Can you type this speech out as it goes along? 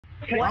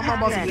What I'm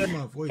about to happened? get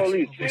my voice.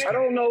 Police. I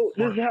don't know.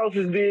 This house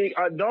is big.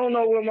 I don't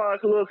know where my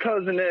little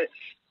cousin at.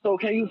 So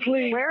can you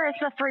please? Where is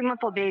the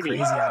 3-month-old baby?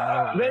 Crazy,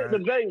 I know. The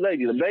baby,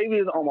 lady. The baby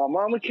is on my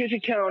mama's kitchen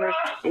counter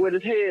with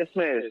his head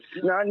smashed.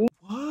 Now,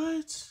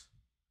 What?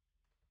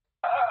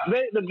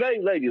 the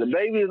baby, lady. The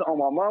baby is on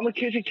my mama's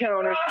kitchen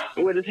counter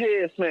with his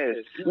head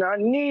smashed. Now I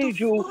need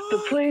you to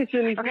please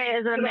send me. Okay,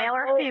 is it a male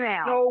or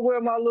female? Know where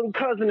my little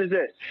cousin is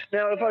at.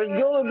 Now, if a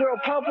little girl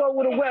pop up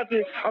with a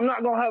weapon, I'm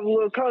not gonna have a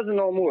little cousin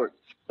no more.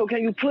 So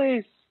can you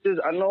please?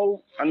 I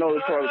know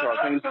it's protocol.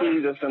 Can you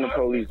please just send the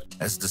police?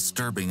 As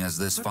disturbing as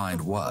this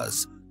find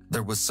was,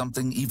 there was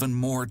something even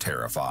more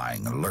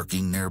terrifying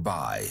lurking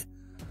nearby.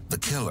 The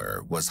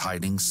killer was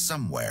hiding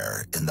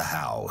somewhere in the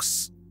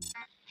house.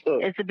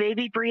 Look, Is the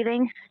baby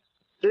breathing?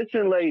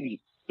 listen, lady.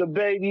 The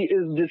baby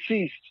is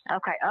deceased.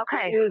 Okay. All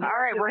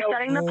right, we're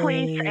sending the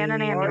police and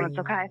an ambulance,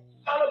 okay?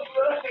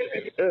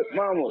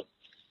 Mama.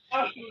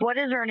 What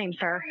is her name,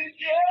 sir?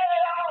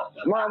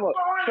 Mama.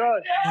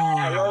 Shush.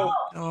 Hello.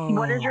 Oh.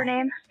 What is your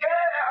name?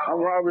 I'm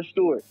Robert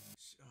Stewart.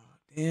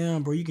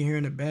 Damn, bro, you can hear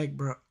in the back,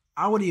 bro.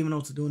 I wouldn't even know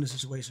what to do in this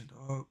situation,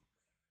 dog.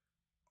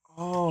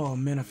 Oh,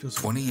 man, I feel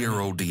so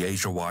 20-year-old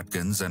Deasia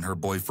Watkins and her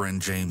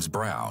boyfriend James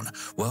Brown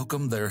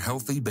welcomed their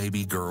healthy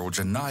baby girl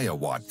Janiyah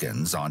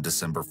Watkins on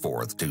December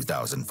 4th,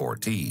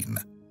 2014.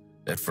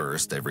 At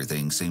first,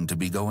 everything seemed to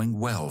be going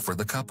well for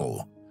the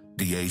couple.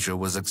 Deasia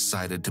was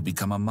excited to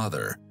become a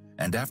mother,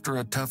 and after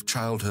a tough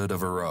childhood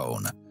of her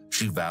own,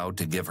 she vowed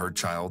to give her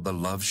child the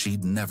love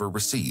she'd never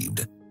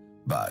received.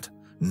 But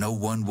no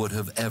one would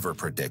have ever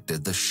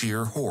predicted the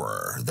sheer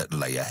horror that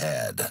lay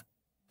ahead.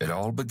 It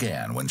all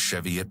began when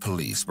Cheviot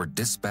police were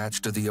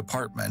dispatched to the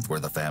apartment where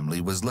the family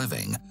was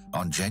living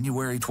on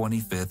January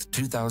 25,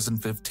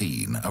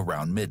 2015,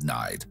 around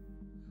midnight.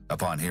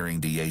 Upon hearing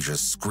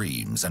Deasia's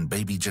screams and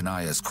baby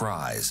Janiyah's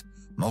cries,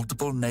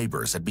 multiple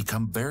neighbors had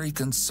become very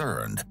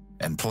concerned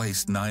and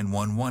placed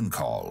 911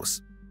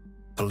 calls.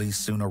 Police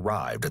soon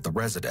arrived at the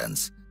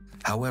residence.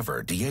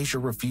 However,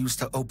 Deasia refused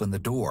to open the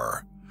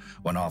door.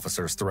 When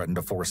officers threatened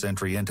to force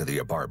entry into the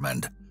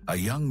apartment, a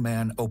young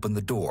man opened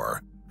the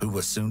door, who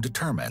was soon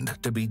determined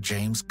to be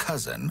James'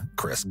 cousin,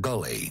 Chris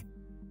Gully.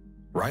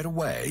 Right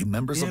away,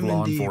 members of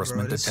law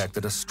enforcement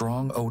detected a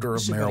strong odor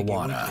of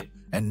marijuana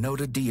and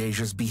noted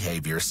Deasia's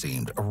behavior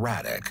seemed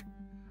erratic.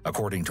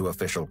 According to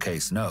official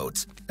case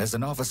notes, as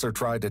an officer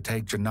tried to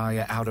take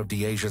Janiyah out of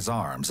Deasia's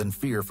arms in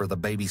fear for the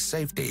baby's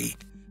safety,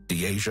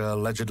 Deasia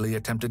allegedly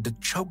attempted to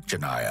choke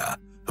Janiyah,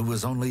 who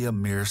was only a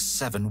mere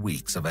 7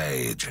 weeks of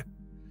age.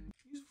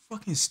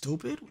 fucking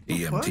stupid.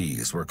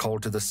 EMTs were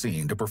called to the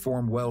scene to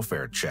perform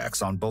welfare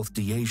checks on both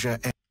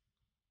Deasia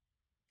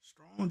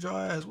Strong jaw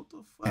ass. What the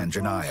fuck? and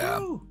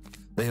Janiyah.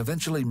 They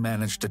eventually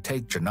managed to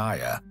take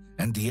Janiyah,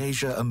 and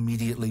Deasia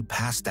immediately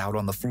passed out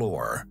on the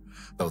floor,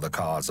 though the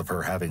cause of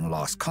her having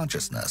lost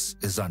consciousness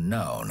is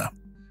unknown.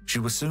 She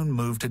was soon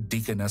moved to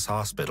Deaconess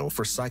Hospital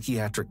for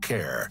psychiatric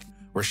care,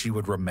 where she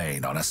would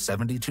remain on a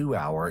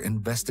 72-hour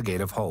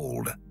investigative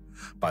hold.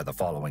 By the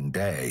following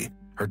day,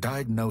 her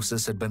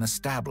diagnosis had been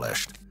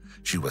established.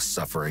 She was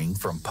suffering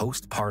from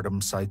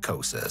postpartum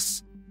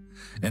psychosis.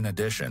 In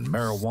addition,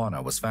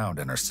 marijuana was found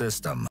in her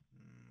system.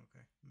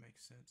 Okay,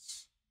 makes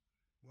sense.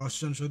 Well,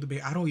 shouldn't show the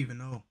baby. I don't even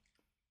know.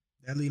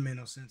 That really made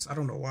no sense. I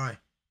don't know why.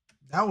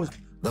 That was.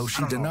 Though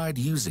she denied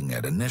using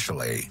it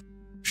initially,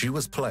 she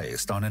was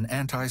placed on an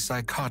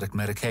antipsychotic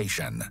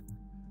medication.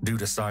 Due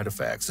to side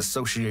effects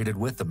associated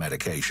with the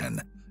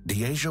medication,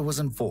 Deasia was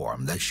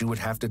informed that she would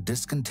have to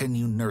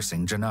discontinue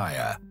nursing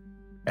Janiyah.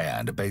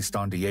 And based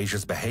on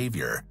Deasia's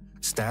behavior,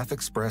 staff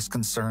expressed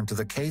concern to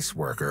the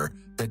caseworker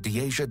that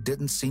Deasia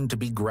didn't seem to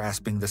be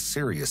grasping the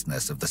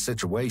seriousness of the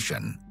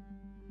situation.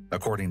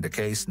 According to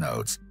case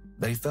notes,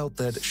 they felt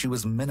that she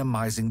was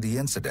minimizing the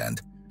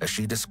incident, as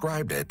she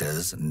described it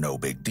as no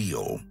big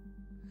deal.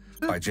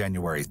 By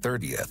January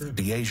 30th,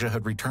 Deasia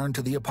had returned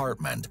to the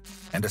apartment,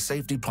 and a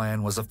safety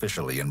plan was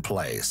officially in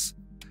place.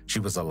 She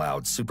was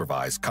allowed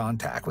supervised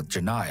contact with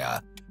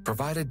Janiyah,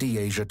 provided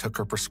Deasia took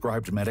her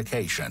prescribed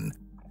medication,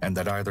 and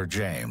that either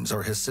James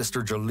or his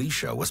sister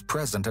Jaleisha was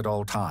present at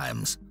all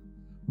times.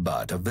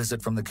 But a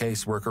visit from the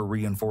caseworker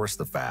reinforced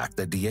the fact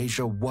that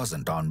Deasia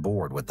wasn't on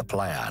board with the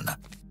plan.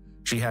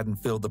 She hadn't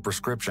filled the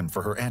prescription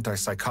for her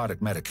antipsychotic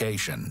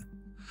medication.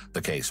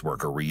 The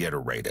caseworker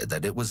reiterated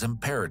that it was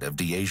imperative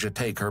Deasia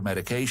take her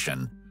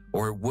medication,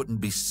 or it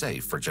wouldn't be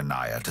safe for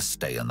Janiyah to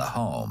stay in the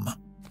home.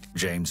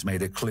 James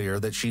made it clear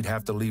that she'd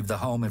have to leave the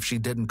home if she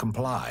didn't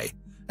comply,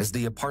 as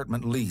the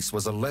apartment lease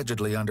was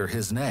allegedly under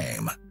his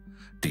name.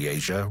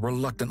 Deasia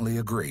reluctantly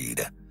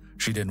agreed.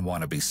 She didn't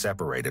want to be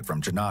separated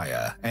from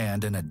Janiyah,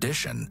 and in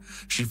addition,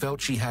 she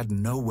felt she had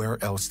nowhere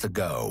else to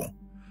go.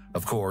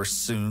 Of course,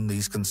 soon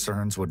these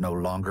concerns would no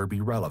longer be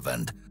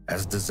relevant,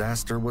 as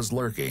disaster was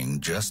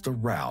lurking just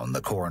around the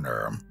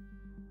corner.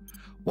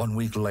 1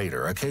 week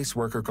later, a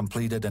caseworker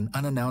completed an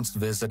unannounced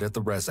visit at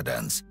the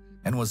residence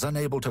and was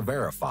unable to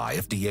verify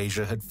if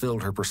Deasia had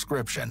filled her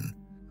prescription.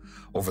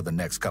 Over the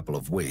next couple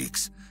of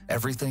weeks,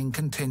 everything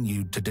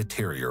continued to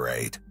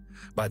deteriorate.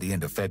 By the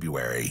end of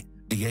February,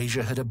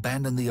 Deasia had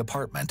abandoned the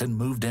apartment and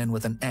moved in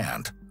with an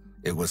aunt.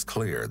 It was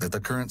clear that the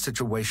current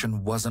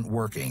situation wasn't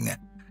working,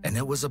 and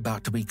it was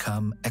about to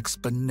become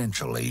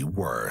exponentially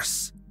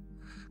worse.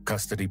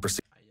 Custody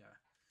proceedings.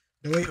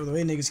 The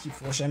way niggas keep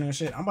foreshadowing and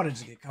shit, I'm about to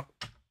just get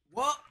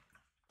what?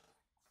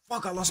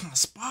 Fuck, I lost my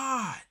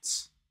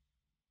spots.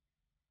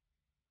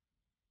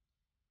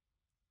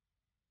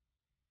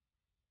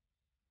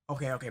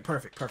 Okay,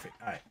 perfect. All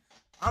right.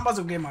 I'm about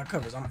to get my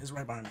covers. It's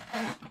right behind me.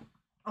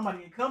 I'm about to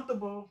get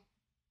comfortable.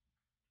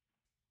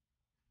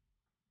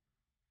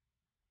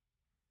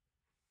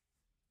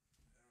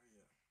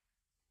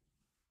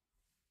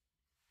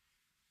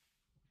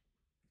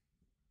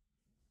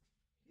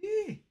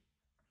 Yeah.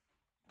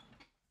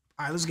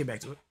 All right, let's get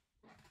back to it.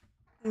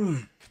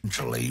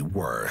 Potentially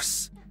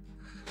worse.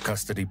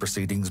 Custody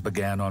proceedings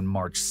began on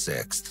March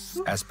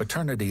 6th. As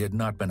paternity had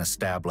not been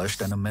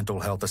established and a mental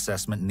health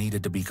assessment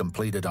needed to be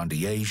completed on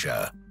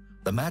Deasia,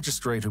 the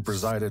magistrate who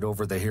presided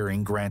over the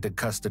hearing granted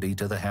custody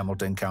to the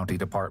Hamilton County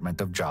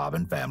Department of Job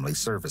and Family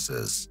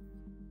Services.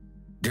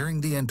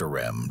 During the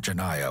interim,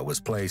 Janiyah was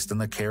placed in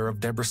the care of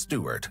Deborah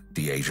Stewart,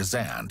 Deasia's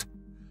aunt.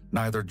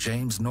 Neither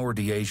James nor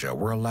Deasia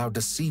were allowed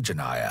to see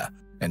Janiyah,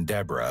 and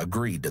Deborah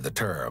agreed to the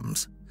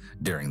terms.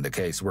 During the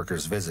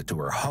caseworker's visit to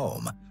her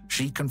home,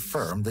 she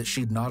confirmed that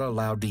she'd not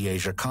allowed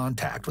Deasia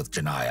contact with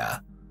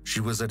Janiyah. She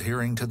was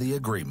adhering to the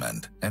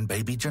agreement, and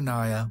baby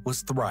Janiyah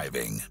was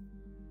thriving.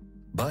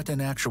 But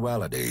in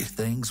actuality,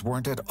 things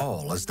weren't at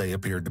all as they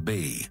appeared to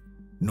be,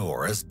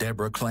 nor as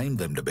Deborah claimed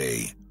them to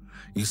be.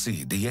 You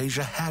see,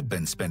 Deasia had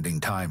been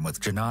spending time with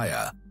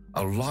Janiyah,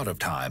 a lot of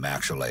time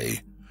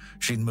actually.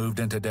 She'd moved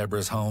into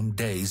Deborah's home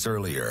days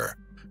earlier.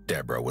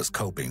 Deborah was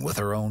coping with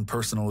her own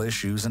personal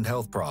issues and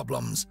health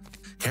problems.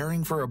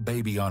 Caring for a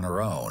baby on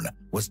her own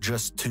was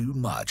just too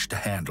much to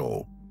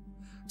handle.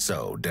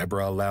 So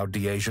Deborah allowed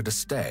Deasia to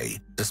stay,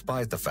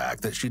 despite the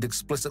fact that she'd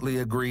explicitly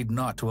agreed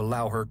not to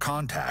allow her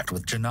contact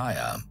with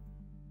Janiyah.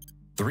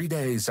 3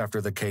 days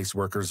after the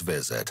caseworker's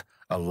visit,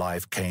 a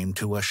life came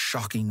to a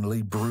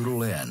shockingly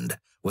brutal end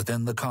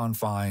within the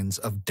confines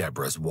of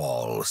Deborah's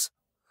walls.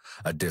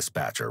 A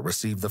dispatcher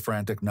received the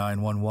frantic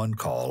 911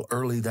 call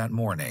early that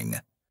morning.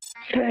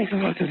 Thanks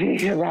for being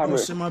here, Robert. Oh,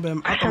 shit, my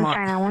bad. I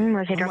Sunshine Island,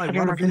 was he directed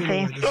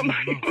emergency?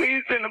 Somebody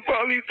please send the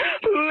police.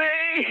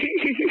 Please.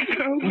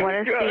 What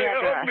is the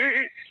address?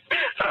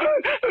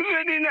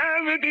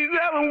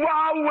 5957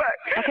 Wild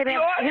West. Okay,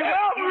 ma'am.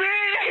 Help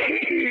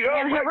me.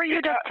 Ma'am, who were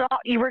you just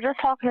you were just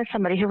talking to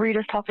somebody. Who were you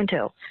just talking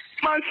to?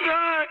 My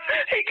son,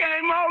 he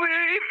came over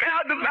here. He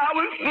found that I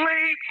was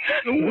asleep.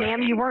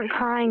 Ma'am, you weren't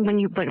crying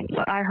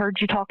but I heard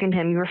you talking to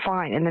him. You were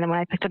fine. And then when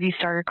I picked up, you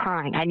started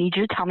crying. I need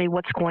you to tell me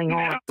what's going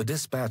on. The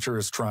dispatcher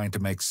is trying to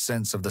make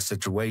sense of the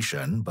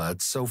situation,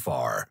 but so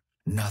far,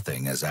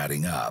 nothing is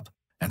adding up,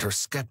 and her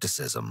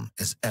skepticism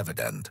is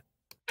evident.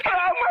 Oh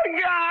my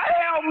God,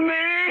 help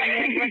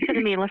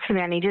me! Listen to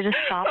me. I need you to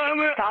stop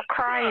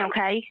crying,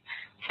 okay?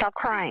 Stop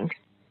crying.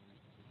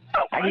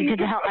 I need you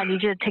to help. I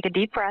need you to take a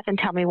deep breath and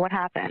tell me what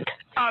happened.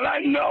 All I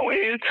know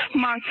is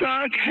my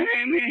son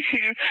came in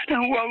here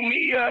and woke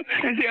me up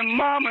and said,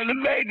 "Mama, the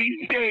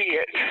baby's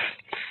dead."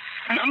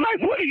 And I'm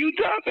like, "What are you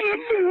talking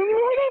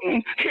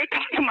about?" Here,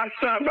 talk to my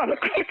son, brother.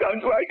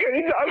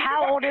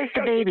 How old is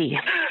the baby?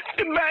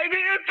 The baby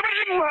is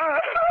 3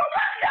 months. Oh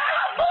my God,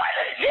 I'm going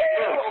to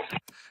jail.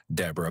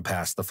 Deborah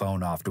passed the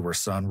phone off to her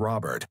son,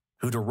 Robert,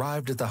 who'd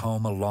arrived at the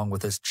home along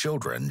with his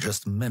children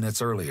just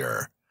minutes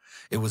earlier.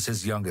 It was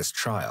his youngest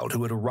child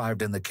who had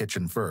arrived in the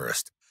kitchen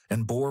first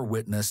and bore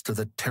witness to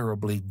the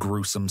terribly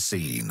gruesome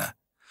scene.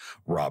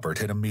 Robert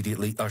had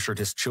immediately ushered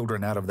his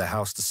children out of the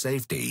house to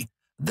safety,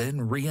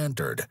 then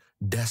re-entered,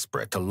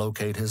 desperate to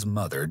locate his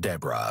mother,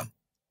 Deborah.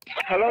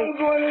 Hello?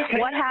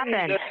 What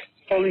happened?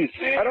 Police.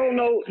 I don't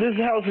know. This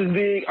house is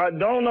big. I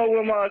don't know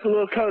where my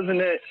little cousin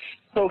is.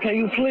 So can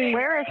you please...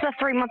 Where is the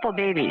 3-month-old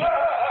baby?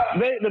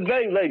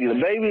 The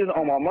baby is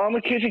on my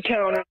mama's kitchen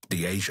counter.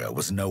 Deasia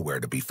was nowhere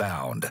to be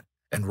found,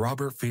 and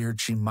Robert feared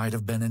she might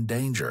have been in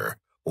danger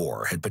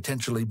or had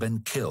potentially been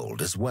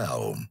killed as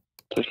well.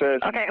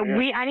 Okay,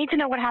 I need to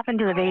know what happened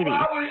to the baby.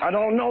 I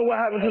don't know what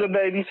happened to the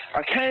baby.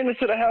 I came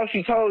into the house.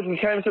 She told me,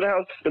 came into the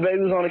house. The baby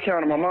was on the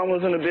counter. My mom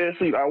was in the bed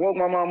asleep. I woke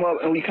my mom up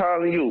and we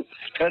calling you.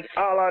 That's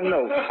all I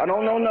know. I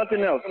don't know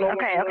nothing else.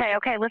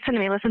 Okay. Listen to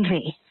me.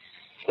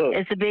 Look,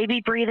 is the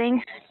baby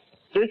breathing?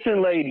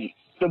 Listen, lady.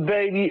 The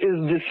baby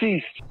is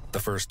deceased. The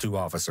first 2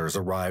 officers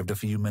arrived a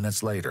few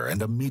minutes later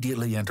and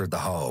immediately entered the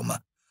home.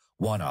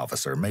 One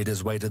officer made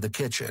his way to the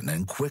kitchen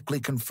and quickly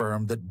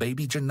confirmed that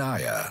baby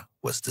Janiyah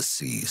was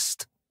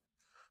deceased.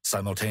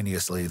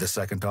 Simultaneously, the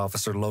second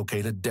officer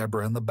located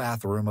Deborah in the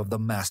bathroom of the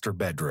master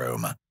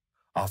bedroom.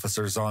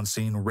 Officers on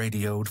scene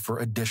radioed for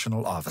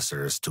additional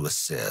officers to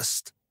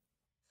assist.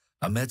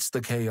 Amidst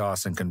the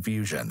chaos and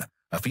confusion,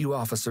 a few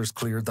officers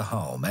cleared the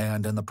home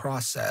and, in the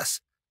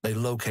process, they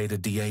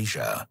located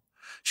Deasia.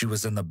 She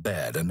was in the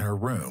bed in her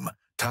room,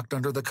 tucked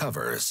under the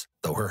covers,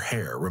 though her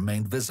hair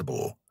remained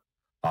visible.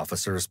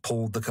 Officers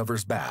pulled the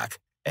covers back,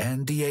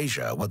 and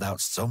Deasia, without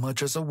so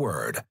much as a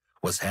word,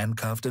 was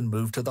handcuffed and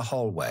moved to the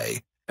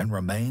hallway and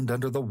remained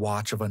under the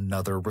watch of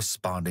another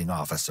responding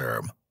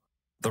officer.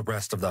 The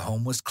rest of the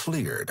home was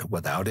cleared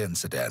without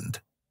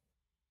incident.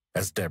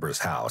 As Deborah's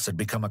house had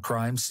become a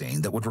crime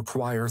scene that would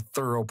require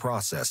thorough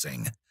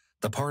processing,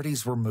 the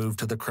parties were moved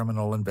to the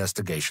Criminal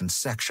Investigations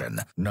Section,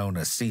 known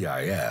as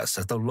CIS,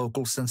 at the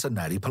local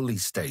Cincinnati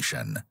police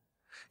station.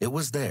 It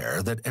was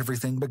there that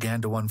everything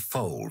began to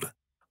unfold,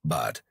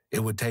 but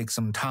it would take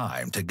some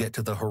time to get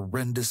to the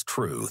horrendous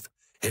truth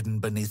hidden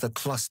beneath a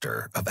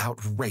cluster of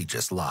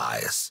outrageous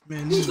lies.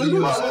 Man, these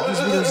videos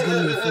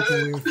give me a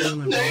fucking weird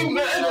feeling, bro.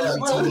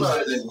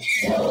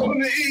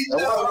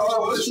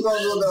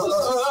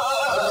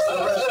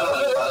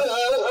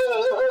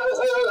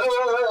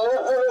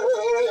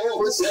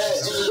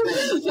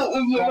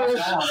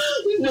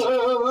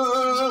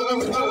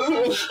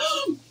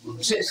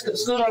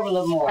 Scoot over a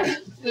little more. I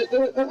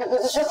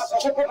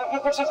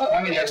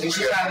mean, you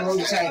should try to move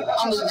the table.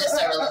 I'll move this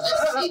over.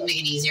 Let's make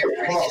it easier.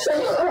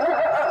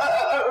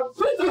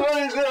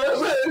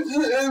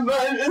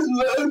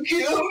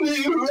 Kill me.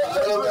 You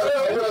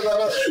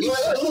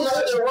ain't doing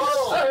nothing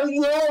wrong. I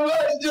know I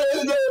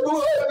did that,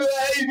 boy,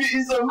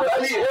 baby.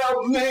 Somebody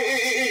help me.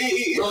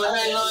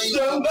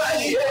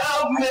 Somebody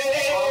help me.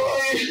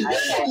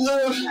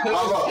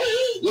 Mama,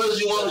 what does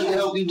you want me to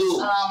help you do?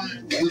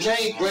 You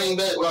can't bring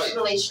back right.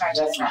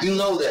 You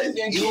know that.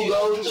 You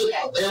go to,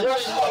 and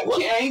what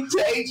can't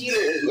take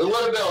this. And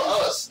what about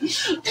us?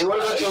 And what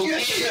about your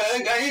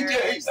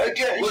kids? I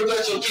can't. What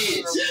about your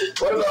kids?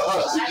 What about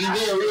us? You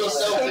being real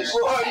selfish.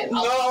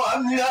 No,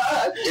 I'm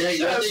not. It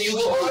ain't nothing you can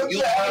do.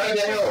 You trying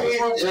to help.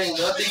 It ain't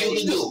nothing you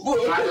can do.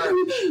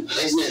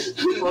 Listen.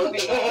 Ain't nothing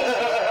you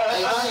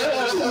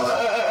can do.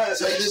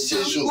 Take this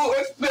tissue.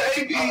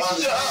 Baby,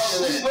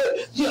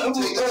 take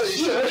this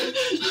tissue.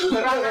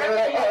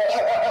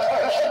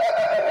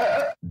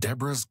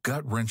 Deborah's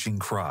gut-wrenching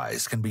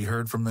cries can be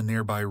heard from the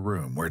nearby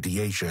room where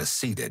Deasia is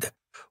seated,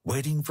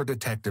 waiting for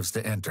detectives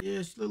to enter.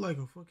 Yeah, she look like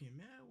a fucking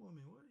mad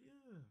woman. What?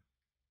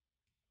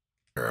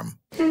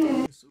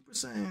 Yeah. Super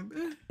Saiyan,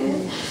 man.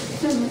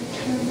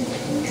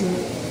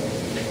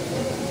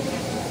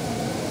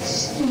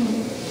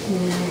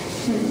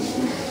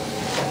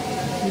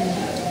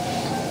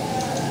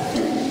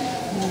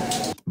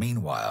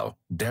 Meanwhile,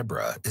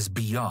 Deborah is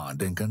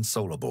beyond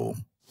inconsolable.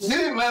 This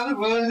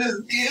motherfucker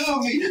just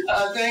killed me. I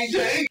can't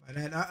take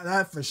it.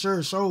 That for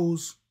sure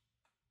shows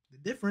the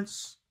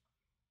difference.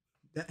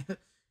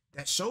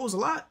 That shows a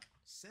lot.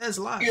 Says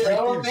a lot. Yeah, I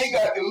don't think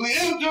I can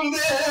live through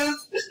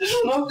this.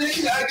 I don't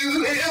think I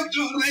can live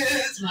through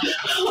this.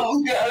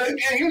 Oh God, I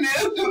can't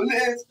live through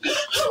this.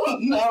 Oh,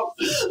 no.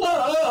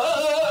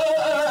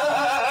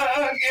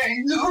 I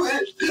can't do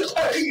it. I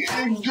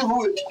can't do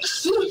it.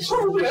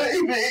 Oh,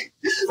 baby.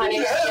 My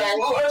name is Jen.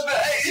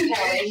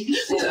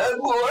 That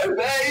poor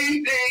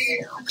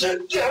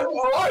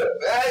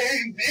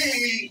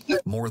baby.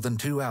 More than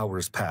 2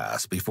 hours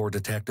pass before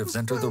detectives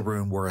enter the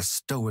room where a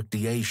stoic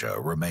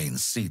Deasia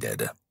remains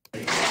seated.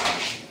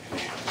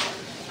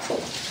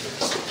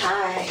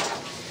 Hi.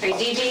 Are you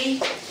Dee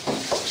Dee?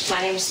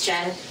 My name's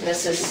Jen.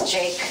 This is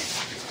Jake.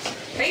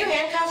 Are you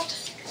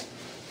handcuffed?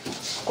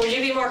 Would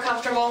you be more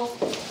comfortable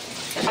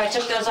if I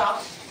took those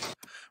off?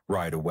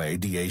 Right away,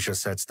 Deasia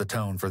sets the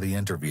tone for the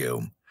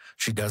interview.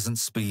 She doesn't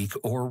speak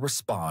or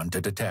respond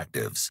to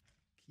detectives.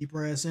 Keep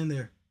her ass in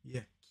there.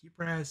 Yeah, keep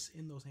her ass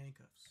in those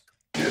handcuffs.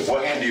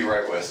 What hand do you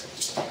write with?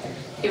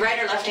 You right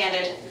or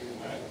left-handed?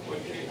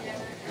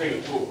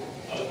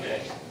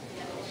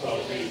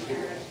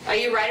 Are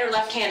you right or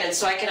left-handed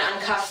so I can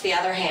uncuff the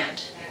other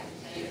hand?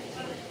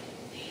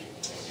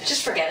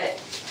 Just forget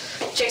it.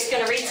 Jake's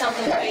gonna read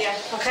something to you,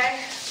 okay?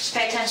 Just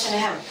pay attention to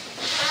him.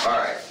 All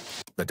right.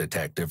 The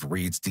detective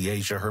reads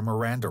Deasia her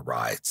Miranda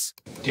rights.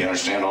 Do you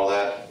understand all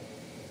that?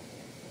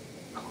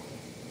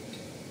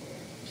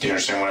 Do you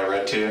understand what I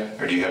read to you?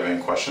 Or do you have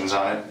any questions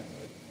on it?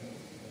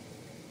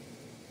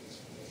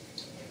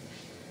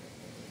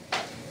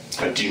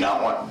 Do you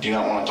not want to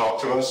talk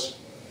to us?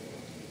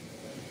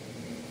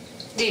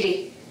 Dee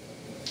Dee.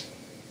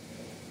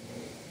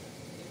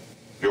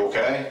 You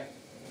okay?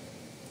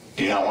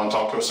 Do you not want to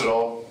talk to us at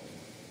all?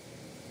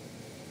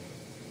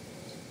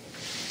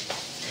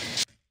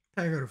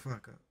 Pack her the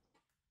fuck up.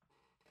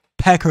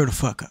 Pack her the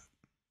fuck up.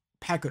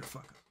 Pack her the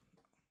fuck up.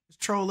 This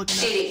troll looking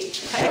at Dee Dee.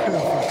 Pack her the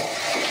fuck up.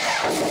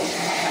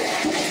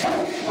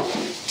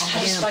 How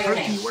do you spell your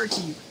name?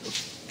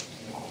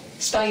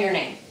 Spell your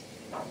name.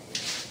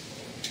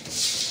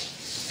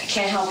 I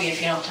can't help you if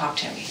you don't talk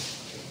to me.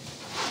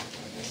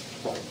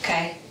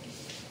 Okay?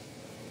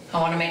 I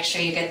want to make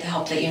sure you get the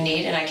help that you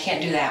need, and I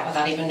can't do that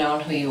without even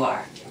knowing who you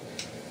are.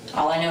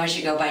 All I know is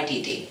you go by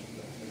Dee Dee.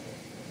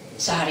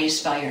 So how do you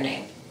spell your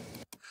name?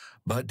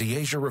 But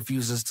Deasia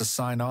refuses to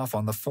sign off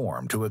on the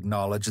form to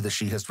acknowledge that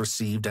she has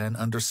received and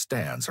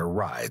understands her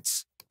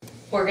rights.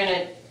 We're going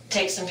to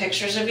take some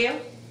pictures of you,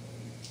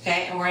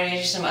 okay? And we're going to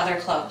do some other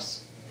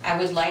clothes. I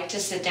would like to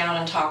sit down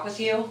and talk with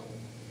you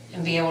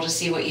and be able to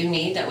see what you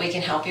need that we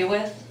can help you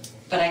with,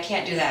 but I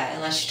can't do that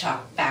unless you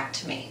talk back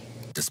to me.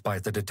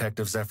 Despite the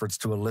detective's efforts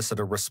to elicit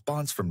a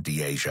response from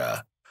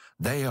Deasia,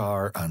 they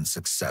are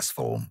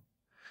unsuccessful.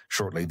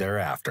 Shortly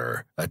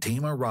thereafter, a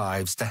team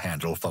arrives to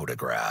handle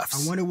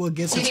photographs. I wonder what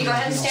gets into go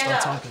ahead and start stand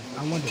up. talking.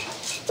 I wonder.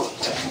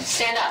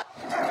 Stand up.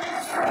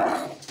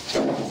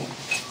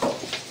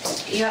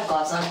 You have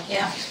gloves on?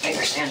 Yeah. Make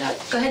her stand up.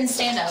 Go ahead and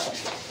stand up.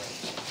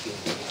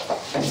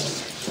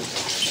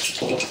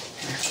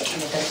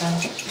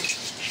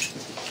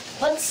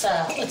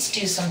 Let's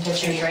do some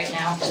pictures right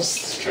now.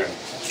 Just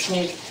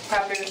can you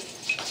prop your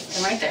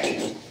them right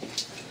there.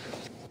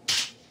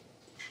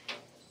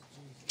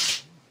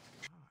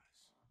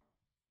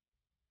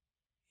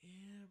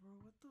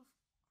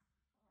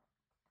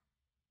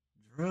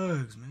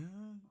 Drugs,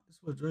 man. That's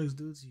what drugs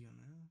do to you,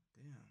 man.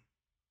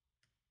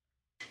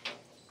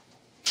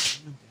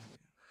 Damn.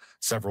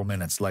 Several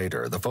minutes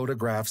later, the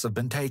photographs have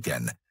been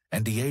taken,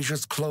 and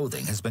Deaja's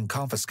clothing has been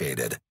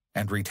confiscated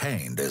and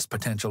retained as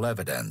potential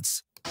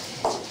evidence.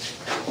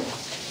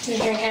 You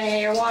drink any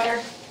of your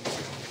water?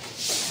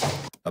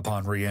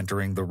 Upon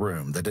re-entering the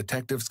room, the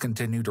detectives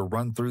continue to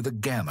run through the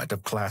gamut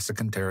of classic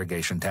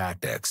interrogation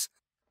tactics,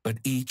 but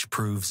each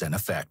proves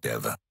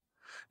ineffective.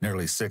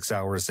 Nearly 6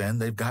 hours in,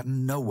 they've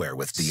gotten nowhere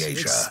with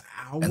Deaja,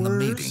 and the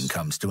meeting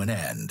comes to an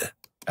end.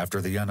 After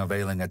the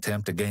unavailing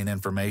attempt to gain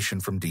information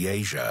from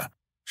Deaja,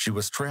 she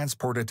was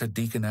transported to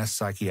Deaconess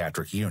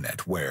Psychiatric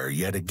Unit, where,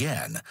 yet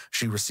again,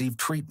 she received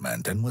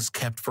treatment and was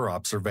kept for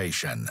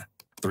observation.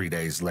 3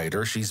 days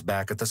later, she's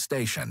back at the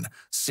station,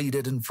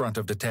 seated in front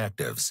of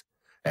detectives.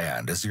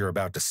 And, as you're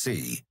about to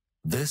see,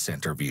 this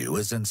interview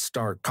is in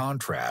stark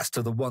contrast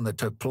to the one that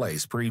took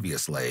place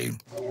previously.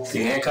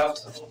 You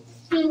handcuffed?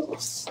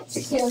 Yes.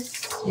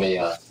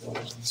 Yeah.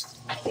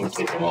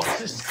 Take them off.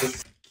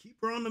 Keep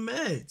her on the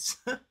meds.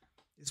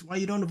 It's why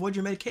you don't avoid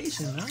your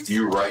medication, man.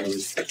 You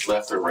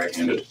left or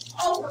right-handed?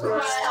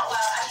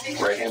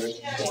 Right-handed?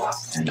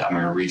 And I'm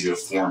going to read you a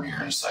form here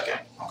in a second.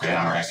 Okay,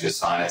 I'm going to ask you to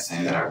sign it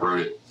saying that I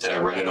read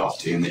it off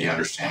to you and that you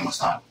understand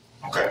what's not.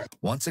 Okay.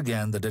 Once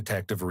again, the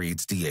detective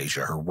reads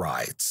Deaja her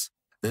rights.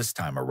 This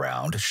time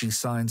around, she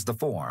signs the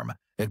form,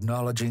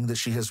 acknowledging that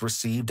she has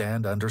received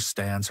and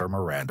understands her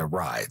Miranda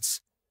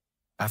rights.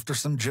 After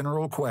some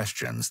general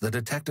questions, the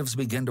detectives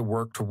begin to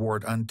work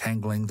toward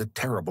untangling the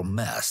terrible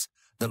mess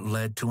that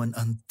led to an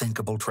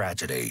unthinkable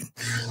tragedy.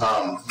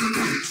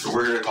 So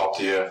we're here to talk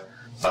to you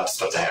about the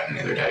stuff that happened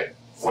the other day.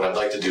 What I'd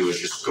like to do is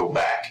just go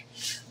back,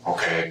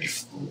 okay,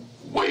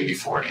 way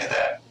before any of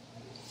that.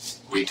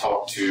 We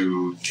talked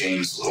to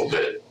James a little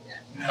bit.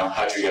 You know,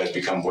 how'd you guys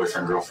become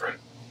boyfriend, girlfriend?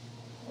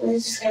 We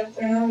just got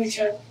to know each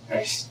other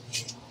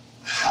first.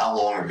 How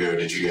long ago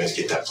did you guys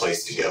get that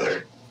place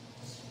together?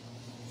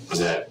 Was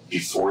that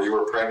before you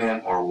were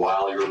pregnant or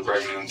while you were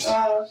pregnant? While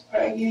I was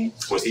pregnant.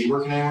 Was he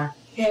working anywhere?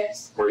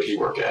 Yes. Where did he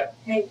work at?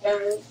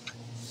 McDonald's.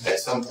 At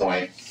some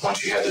point,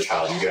 once you had the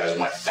child, you guys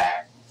went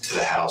back to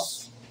the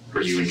house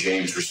where you and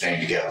James were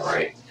staying together,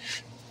 right?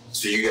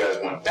 So you guys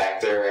went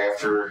back there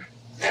after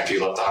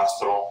you left the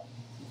hospital?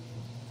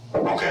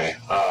 Okay.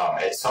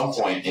 At some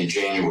point in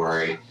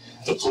January,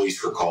 the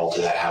police were called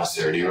to that house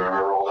there. Do you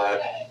remember all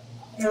that?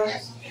 No.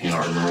 You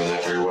don't remember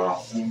that very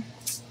well?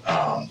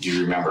 Do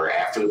you remember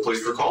after the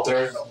police were called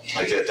there?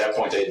 Like at that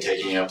point, they had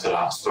taken you up to the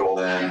hospital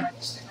then,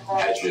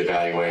 had you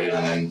evaluated,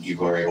 and then you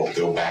were able to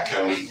go back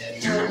home?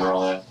 Do you remember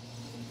all that?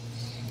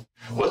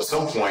 Well, at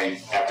some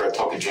point, after I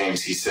talked to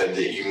James, he said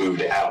that you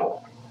moved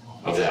out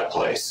of that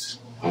place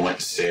and went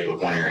to stay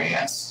with one of your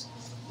aunts.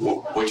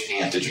 Which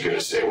aunt did you go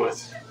to stay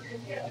with?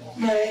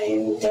 My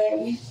Aunt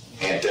Debbie.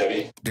 Aunt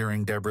Debbie?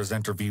 During Deborah's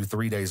interview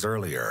 3 days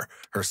earlier,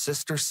 her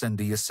sister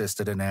Cindy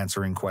assisted in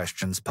answering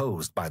questions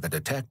posed by the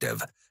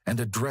detective and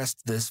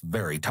addressed this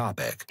very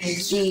topic.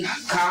 She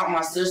called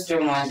my sister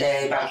one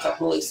day about a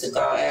couple of weeks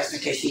ago, asking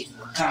could she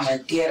come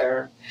and get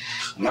her.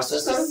 My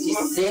sister,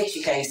 she's sick,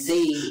 she can't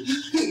see.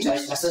 So my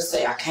sister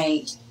said, I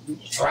can't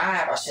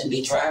drive, I shouldn't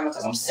be driving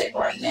because I'm sick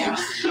right now.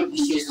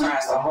 She was crying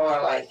so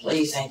hard, like,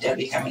 please, Aunt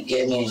Debbie, come and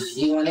get me. And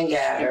she went and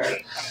got her.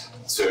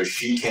 So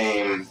she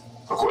came,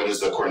 according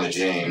to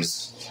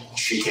James,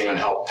 she came and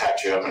helped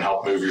pack you up and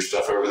help move your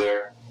stuff over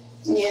there?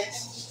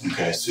 Yes.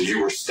 Okay, so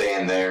you were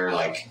staying there,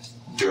 like,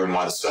 during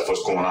while the stuff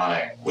was going on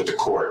with the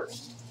court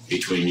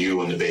between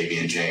you and the baby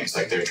and James,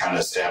 like they're trying to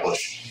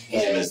establish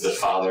him as the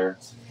father.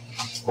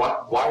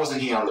 Why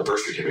wasn't he on the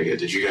birth certificate?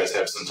 Did you guys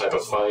have some type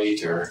of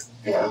fight or?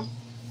 No.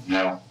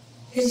 No?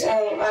 His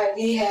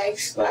ID had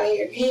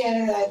expired. He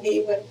had his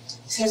ID, but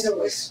since it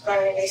was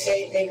expired, they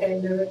said they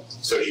couldn't do it.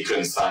 So he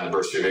couldn't sign the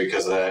birth certificate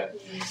because of that?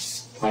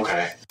 Yes.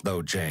 Okay.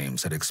 Though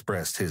James had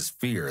expressed his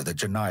fear that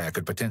Janiyah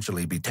could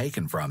potentially be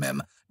taken from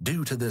him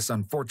due to this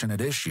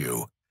unfortunate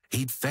issue,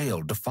 he'd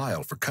failed to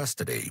file for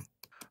custody.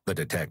 The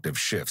detective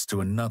shifts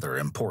to another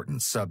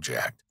important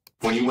subject.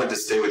 When you went to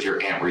stay with your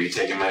aunt, were you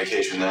taking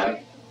medication then?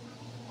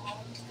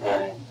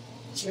 No.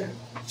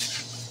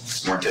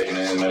 Weren't taking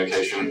any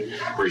medication?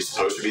 Were you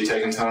supposed to be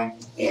taking some?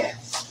 Yeah.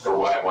 Or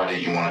why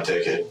didn't you want to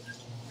take it?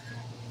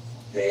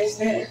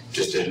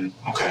 Just didn't?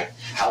 Okay.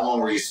 How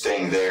long were you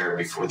staying there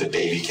before the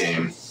baby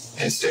came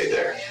and stayed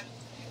there?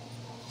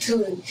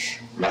 2 weeks.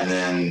 And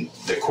then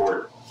the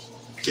court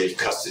gave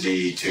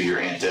custody to your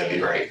Aunt Debbie,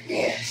 right?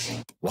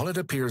 Yes. While it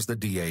appears that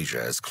Deaja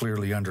is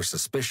clearly under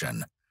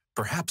suspicion,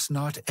 perhaps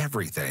not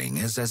everything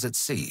is as it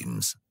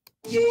seems.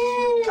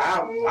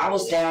 I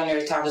was down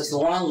there talking to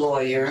one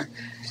lawyer.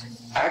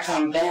 I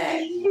come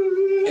back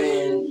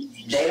and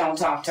they don't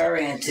talk to her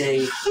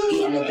into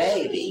getting the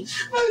baby.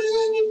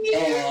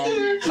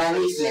 And my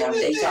niece and them,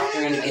 they talked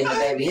her into getting the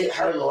baby,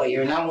 her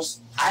lawyer, and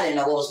I didn't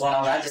know what was going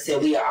on. I just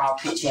said we all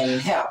pitch in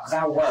and help because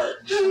I work.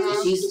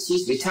 And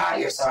she's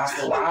retired, so I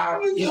said, well,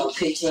 I'll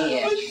pitch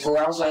in. So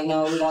I was like,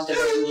 no, we want the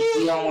baby.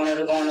 We don't want her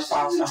to go in the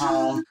foster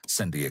home.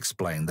 Cindy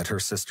explained that her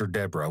sister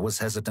Deborah was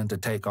hesitant to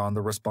take on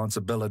the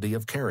responsibility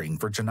of caring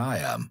for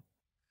Janiyah.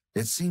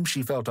 It seemed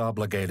she felt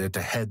obligated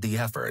to head the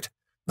effort,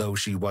 though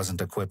she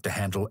wasn't equipped to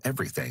handle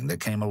everything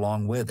that came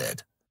along with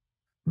it.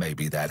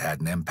 Maybe that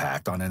had an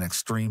impact on an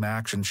extreme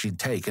action she'd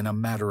take in a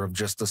matter of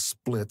just a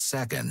split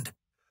second,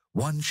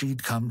 one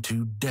she'd come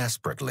to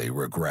desperately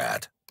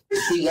regret.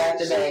 She got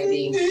the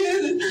baby,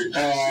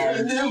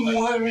 and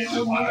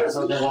that's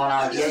what's going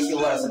on. Yes, she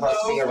was supposed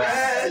to be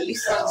around the baby,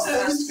 so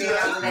supposed to be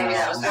around the baby.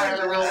 That was part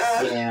of the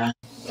rules. Yeah.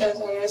 That's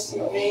what I see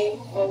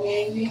my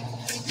baby.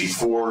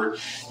 Before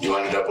you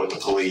ended up with the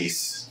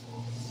police,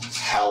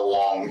 how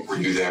long were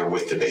you there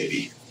with the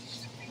baby?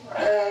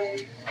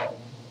 8.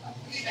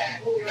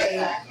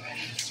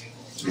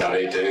 About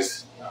 8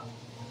 days?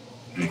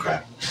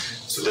 Okay.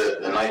 So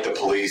the night the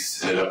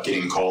police ended up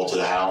getting called to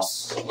the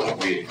house,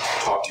 we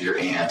talked to your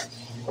aunt,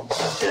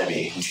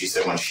 Debbie, and she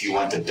said when she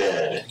went to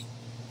bed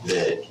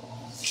that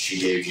she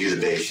gave you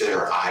the baby. She said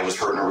her eye was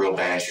hurting her real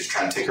bad. She was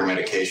trying to take her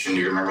medication. Do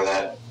you remember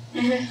that?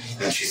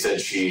 Mm-hmm. And she said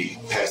she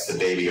passed the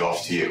baby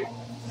off to you.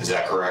 Is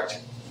that correct?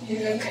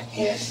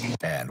 Yes.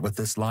 And with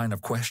this line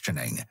of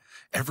questioning,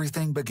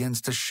 everything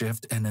begins to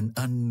shift in an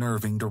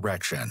unnerving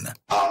direction.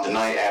 The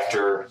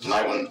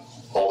night when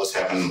all this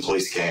happened and the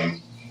police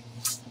came,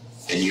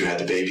 and you had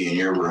the baby in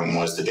your room,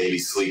 was the baby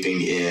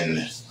sleeping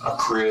in a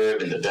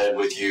crib, in the bed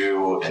with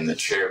you, in the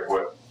chair?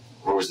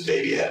 Where was the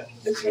baby at?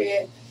 The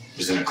crib. It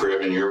was in a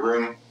crib in your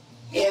room?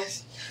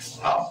 Yes.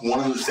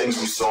 One of the things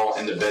we saw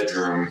in the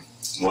bedroom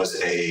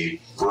was a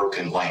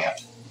broken lamp.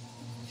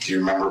 Do you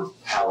remember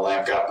how the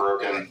lamp got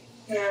broken?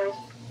 No.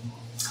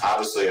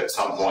 Obviously, at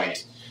some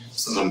point,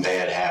 something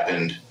bad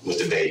happened with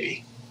the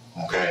baby.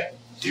 Okay?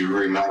 Do you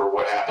remember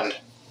what happened?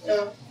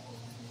 No.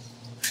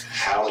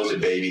 How did the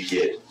baby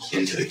get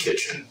into the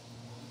kitchen?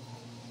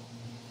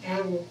 I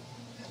don't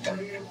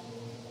know.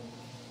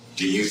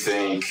 Do you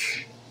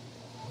think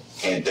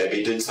Aunt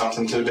Debbie did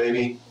something to the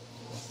baby?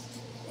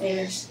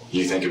 Yes.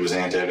 You think it was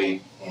Aunt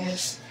Debbie?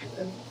 Yes.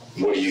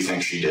 What do you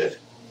think she did?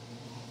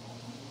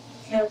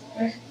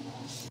 Never.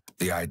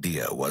 The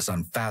idea was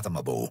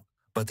unfathomable,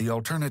 but the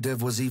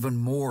alternative was even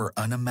more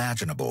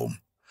unimaginable.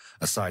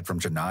 Aside from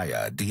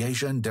Janiyah,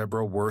 Deasia and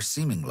Deborah were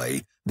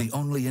seemingly the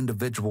only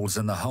individuals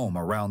in the home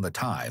around the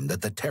time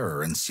that the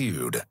terror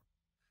ensued.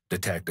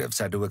 Detectives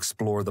had to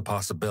explore the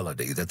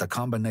possibility that the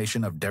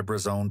combination of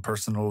Deborah's own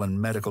personal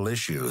and medical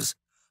issues,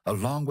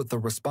 along with the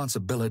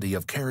responsibility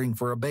of caring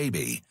for a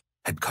baby,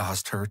 had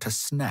caused her to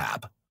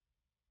snap.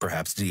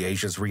 Perhaps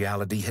Deasia's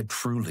reality had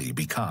truly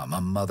become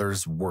a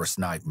mother's worst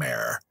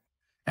nightmare,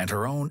 and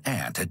her own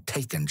aunt had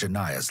taken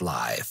Janiyah's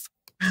life.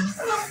 If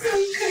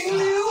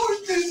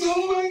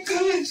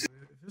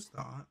it's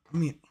the aunt, I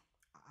mean,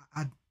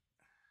 I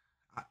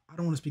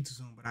don't want to speak too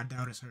soon, but I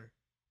doubt it's her.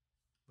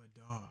 But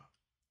dog,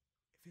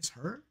 if it's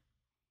her,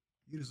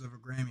 you deserve a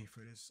Grammy for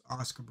this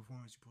Oscar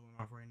performance you're pulling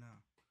off right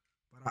now.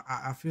 But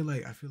I feel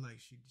like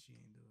she ain't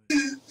do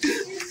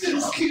it.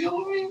 Just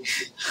kill me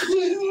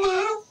with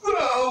my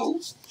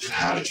throat.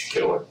 How did you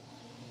kill her?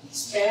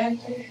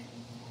 Stabbed her.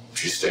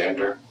 She stabbed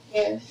her?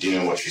 Yes. Do you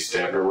know what she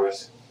stabbed her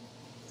with?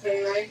 The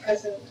knife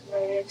because it was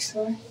right next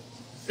to her.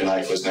 The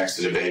knife was next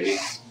to the baby?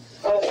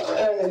 Oh,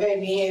 the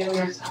baby hand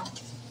when I saw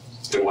it.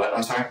 The what?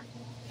 I'm sorry?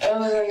 It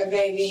was in the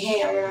baby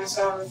hand when I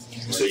saw it.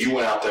 So you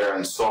went out there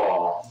and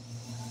saw?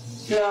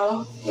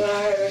 No, when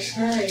I heard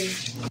her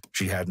scream.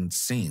 She hadn't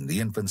seen the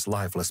infant's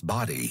lifeless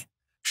body.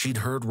 She'd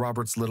heard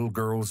Robert's little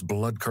girl's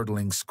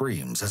blood-curdling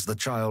screams as the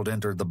child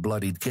entered the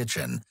bloodied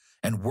kitchen,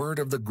 and word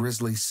of the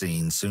grisly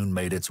scene soon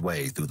made its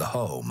way through the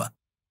home.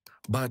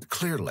 But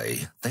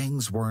clearly,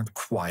 things weren't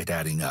quite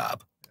adding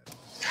up.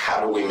 How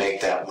do we make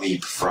that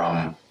leap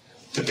from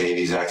the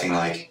baby's acting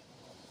like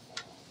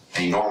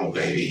a normal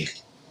baby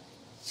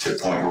to the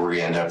point where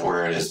we end up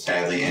where it is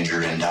badly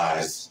injured and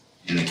dies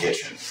in the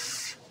kitchen?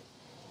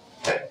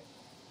 I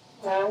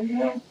don't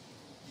know.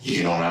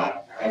 You don't know?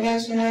 I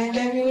guess when Aunt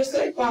Debbie was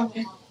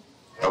sleepwalking.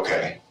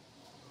 Okay.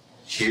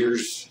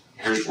 Here's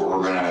where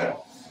we're gonna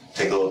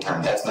take a little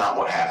turn. That's not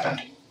what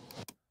happened.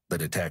 The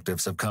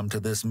detectives have come to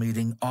this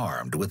meeting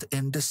armed with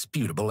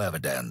indisputable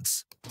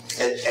evidence.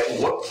 At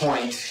what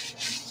point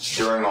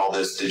during all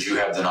this did you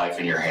have the knife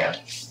in your hand?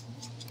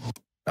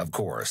 Of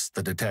course,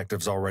 the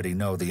detectives already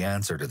know the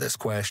answer to this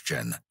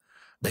question.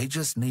 They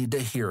just need to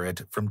hear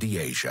it from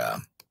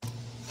Deasia.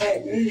 I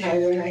didn't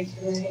have the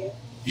knife in my hand.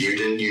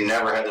 You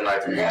never had the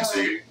knife in your hand,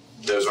 so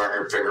those aren't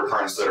your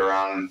fingerprints that are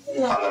on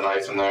the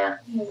knife in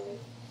there? No.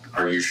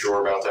 Are you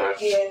sure about that?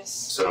 Yes.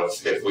 So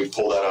if we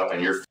pull that up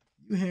and you're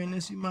You hearing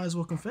this, you might as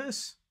well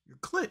confess. You're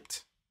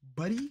clipped.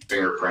 buddy?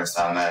 Fingerprints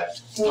on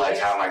that. Like,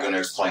 how am I going to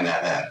explain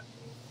that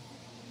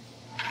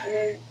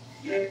then?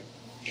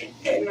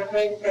 And my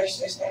fingerprints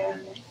just stay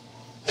on there.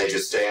 They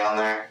just stay on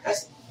there?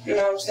 You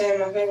know what I'm saying?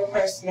 My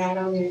fingerprints not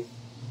on there.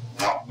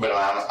 No, but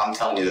I'm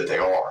telling you that they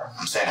are.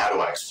 I'm saying, how do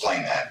I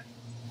explain that?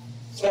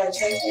 By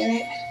checking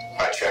it?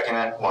 By checking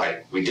it?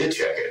 Why, we did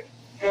check it.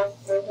 No,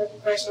 my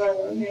fingerprints not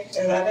on there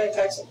because I didn't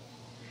touch it.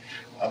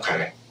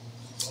 Okay.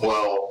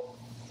 Well,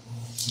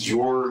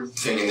 you're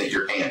thinking that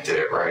your aunt did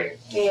it, right?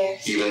 Yeah.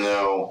 Even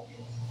though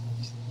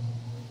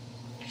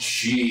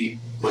she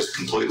was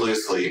completely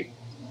asleep,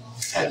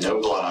 had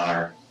no blood on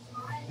her,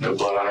 no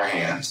blood on her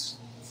hands.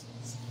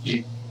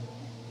 You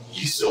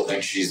still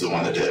think she's the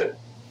one that did it?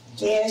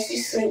 Yeah, she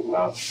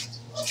sleepwalks.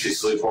 She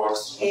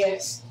sleepwalks?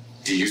 Yes.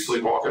 Do you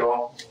sleepwalk at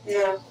all?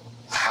 No.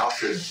 How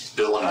should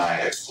Bill and I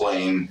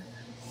explain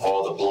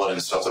all the blood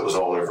and stuff that was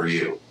all over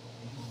you?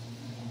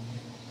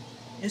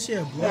 Is she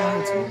a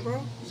blood too,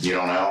 bro? You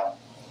don't know?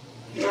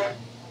 No.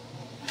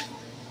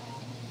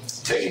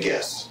 Take a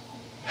guess.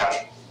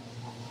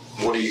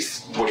 What do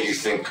you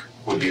think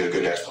would be a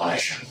good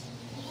explanation?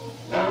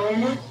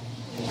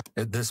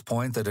 At this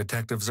point, the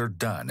detectives are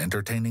done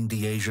entertaining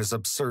Deasia's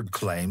absurd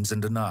claims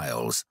and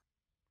denials.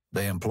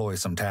 They employ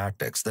some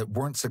tactics that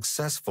weren't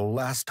successful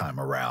last time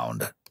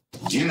around.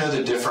 Do you know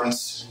the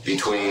difference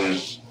between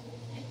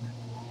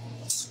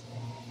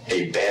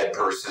a bad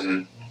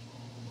person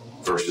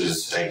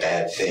versus a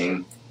bad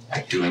thing?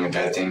 Like doing a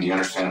bad thing? Do you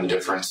understand the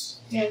difference?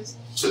 Yes.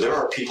 So there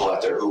are people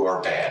out there who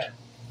are bad,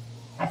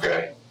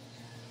 okay?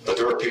 But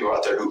there are people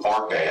out there who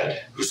aren't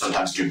bad, who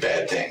sometimes do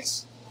bad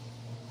things.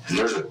 And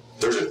there's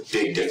a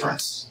big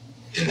difference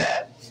in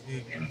that.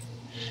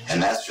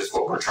 And that's just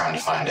what we're trying to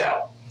find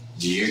out.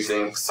 Do you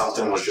think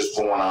something was just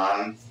going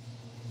on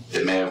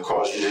that may have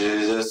caused you to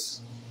do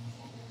this?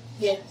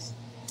 Yes.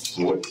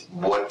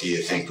 What do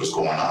you think was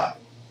going on?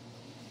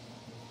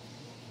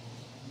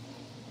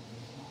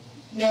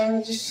 They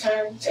were just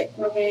trying to take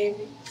my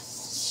baby.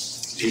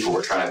 People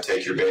were trying to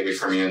take your baby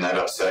from you and that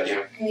upset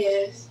you?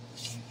 Yes.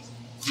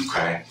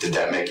 Okay. Did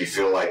that make you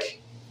feel like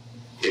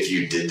if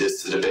you did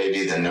this to the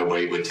baby, then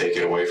nobody would take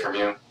it away from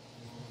you?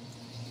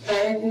 I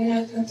didn't do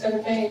nothing to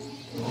the baby.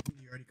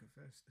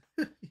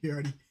 You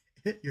already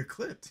confessed. You're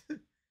clipped. They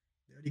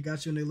already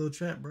got you in their little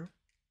trap, bro.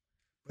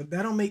 But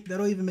that don't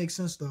even make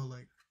sense though.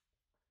 Like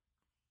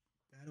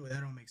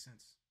that don't make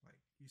sense. Like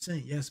you're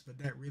saying yes, but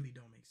that really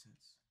don't make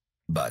sense.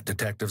 But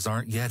detectives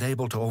aren't yet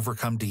able to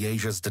overcome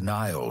Deasia's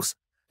denials,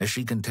 as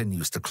she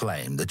continues to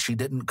claim that she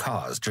didn't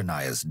cause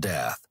Janiah's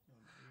death.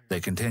 They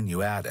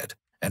continue at it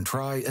and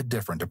try a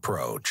different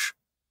approach.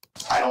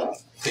 I don't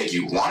think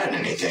you wanted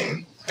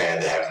anything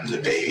bad to happen to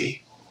the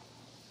baby.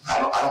 I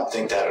don't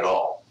think that at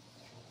all.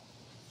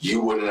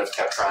 You wouldn't have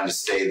kept trying to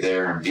stay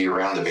there and be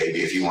around the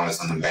baby if you wanted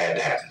something bad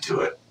to happen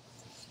to it.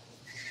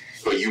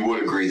 But you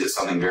would agree that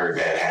something very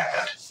bad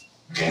happened.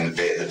 Okay, and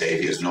the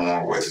baby is no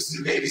longer with us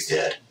and the baby's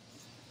dead.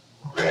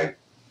 Okay?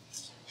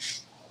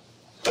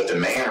 But the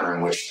manner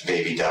in which the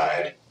baby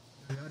died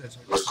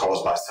was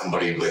caused by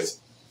somebody with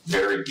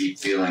very deep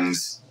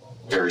feelings,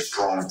 very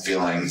strong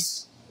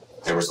feelings.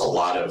 There was a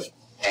lot of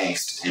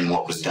angst in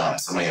what was done.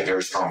 Somebody had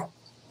very strong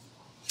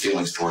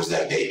feelings towards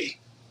that baby.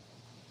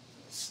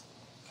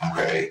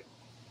 Okay?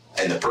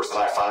 And the person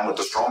I find with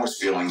the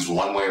strongest feelings,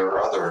 one way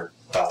or other,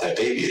 about that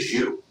baby is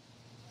you.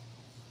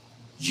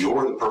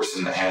 You're the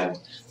person that had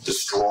the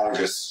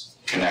strongest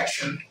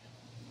connection.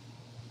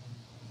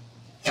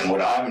 And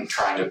what I'm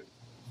trying to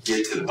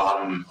get to the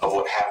bottom of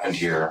what happened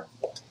here,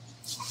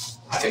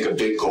 I think a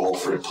big goal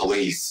for the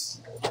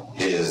police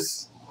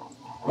is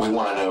we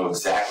want to know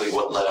exactly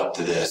what led up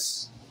to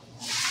this,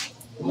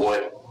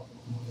 what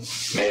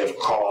may have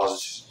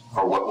caused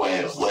or what may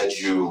have led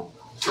you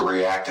to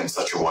react in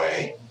such a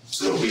way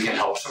so that we can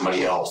help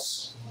somebody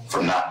else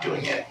from not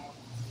doing it.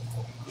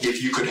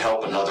 If you could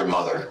help another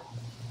mother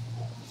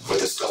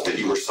with the stuff that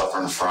you were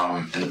suffering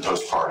from in the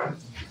postpartum,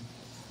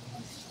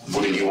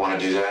 wouldn't you want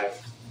to do that?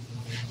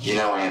 You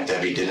know Aunt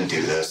Debbie didn't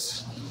do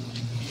this.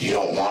 You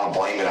don't want to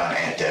blame it on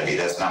Aunt Debbie.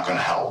 That's not going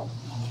to help.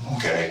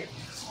 Okay?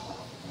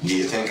 Do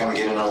you think I'm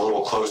getting a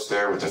little close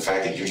there with the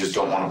fact that you just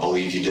don't want to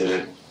believe you did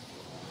it?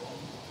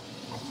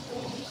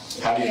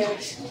 How do you...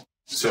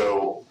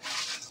 So,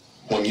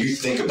 when you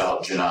think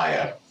about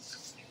Janiah,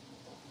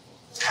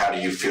 how do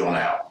you feel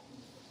now?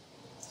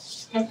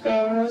 I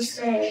feel real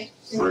sad.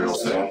 Real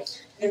sad?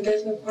 And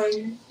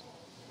disappointed.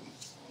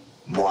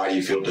 Why do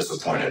you feel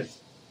disappointed?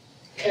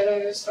 Because I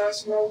just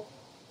lost my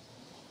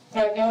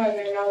daughter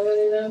and I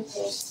really love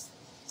her.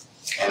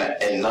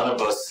 And none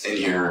of us in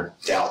here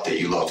doubt that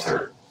you loved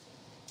her.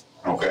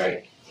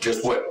 Okay?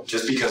 Just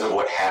because of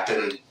what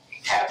happened,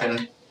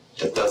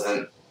 that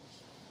doesn't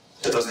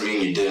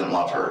mean you didn't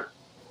love her.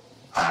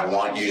 I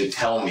want you to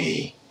tell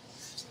me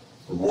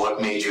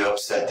what made you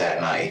upset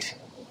that night.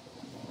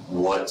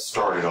 What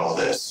started all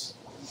this?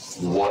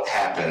 What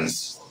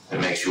happens that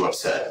makes you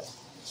upset?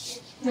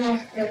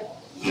 Nothing.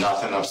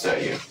 Nothing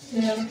upset you?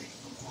 No.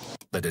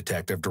 The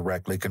detective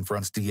directly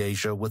confronts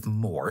Deasia with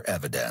more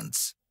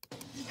evidence.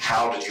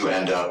 How did you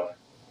end up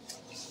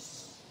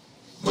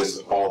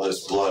with all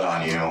this blood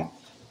on you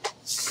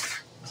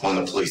when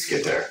the police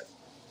get there?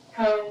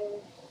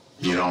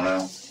 You don't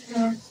know?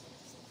 No.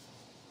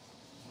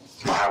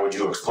 Well, how would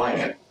you explain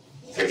it?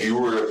 If you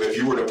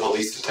were the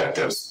police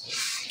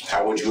detectives,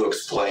 how would you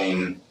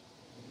explain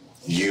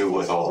you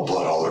with all the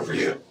blood all over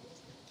you?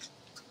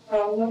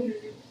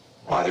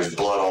 Why there's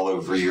blood all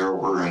over your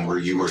room where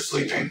you were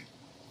sleeping?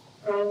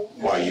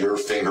 Why your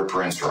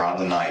fingerprints are on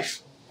the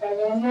knife? I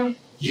don't know.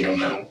 You don't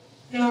know?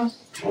 No.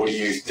 What do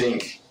you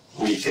think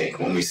we think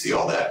when we see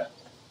all that?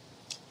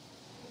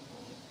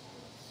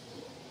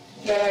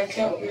 That I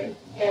killed me.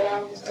 That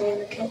I was going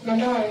to kill my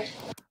daughter.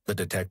 The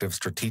detective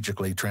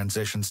strategically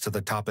transitions to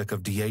the topic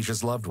of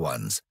Deaja's loved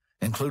ones,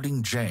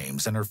 including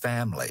James and her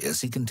family,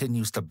 as he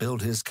continues to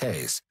build his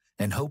case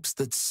in hopes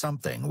that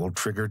something will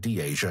trigger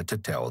Deaja to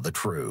tell the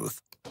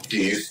truth. Do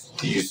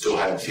you still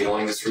have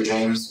feelings for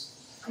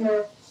James?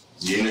 No.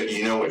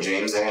 You know what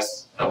James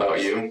asked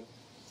about you?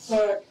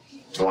 What?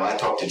 So when I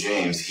talked to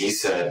James, he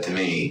said to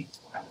me,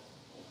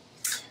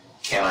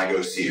 "Can I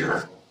go see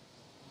her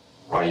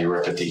while you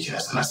were up at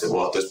Deaconess?" And I said,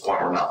 "Well, at this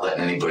point, we're not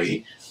letting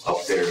anybody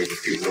up there because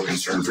people are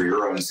concerned for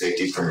your own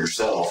safety from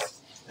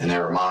yourself, and they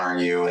were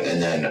monitoring you.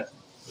 And then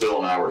Bill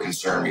and I were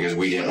concerned because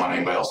we didn't want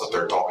anybody else up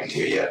there talking to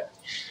you yet."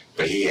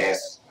 But he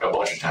asked a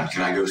bunch of times,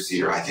 "Can I go see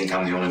her? I think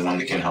I'm the only one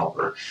that can help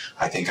her.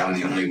 I think I'm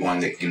the only one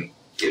that can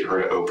get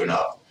her to open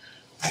up.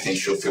 I think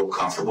she'll feel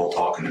comfortable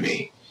talking to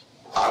me."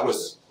 I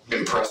was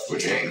impressed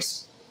with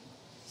James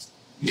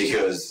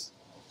because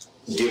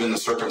given the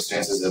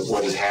circumstances of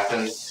what has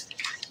happened,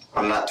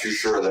 I'm not too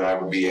sure that I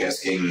would be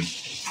asking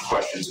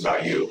questions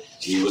about you.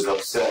 He was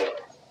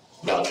upset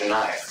about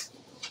Janiyah,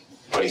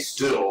 but he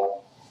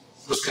still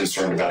was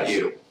concerned about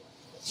you.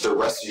 The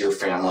rest of your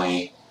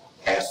family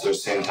asked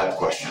those same type of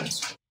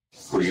questions.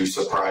 Were you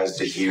surprised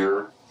to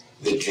hear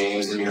that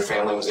James and your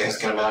family was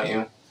asking about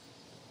you?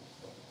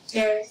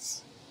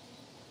 Yes.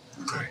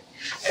 Okay.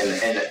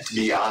 And to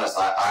be honest,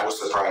 I was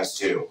surprised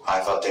too.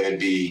 I thought they would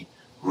be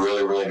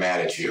really, really mad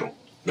at you.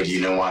 But do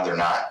you know why they're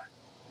not?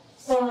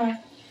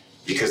 Why?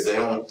 Because they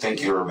don't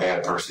think you're a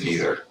bad person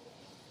either.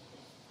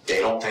 They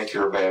don't think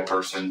you're a bad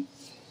person.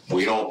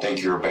 We don't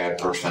think you're a bad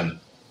person.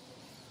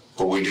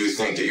 But we do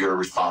think that you're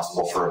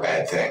responsible for a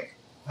bad thing.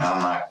 And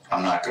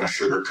I'm not going to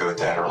sugarcoat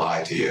that or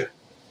lie to you.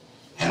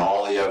 And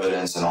all the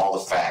evidence and all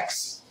the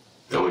facts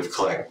that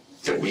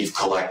we've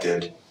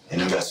collected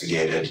and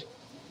investigated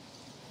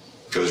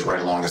goes right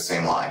along the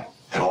same line.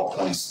 It all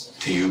points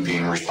to you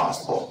being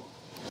responsible.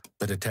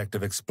 The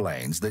detective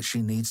explains that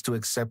she needs to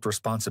accept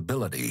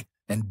responsibility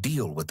and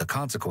deal with the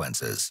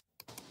consequences.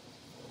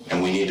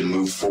 And we need to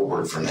move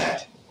forward from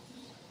that.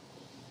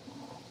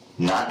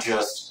 Not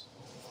just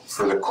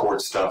for the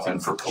court stuff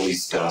and for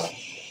police stuff,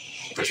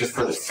 but just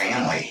for the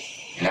family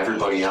and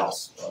everybody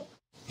else.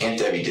 Aunt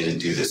Debbie didn't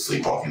do this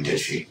sleepwalking, did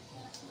she?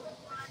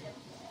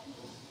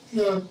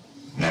 No.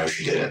 No,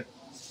 she didn't.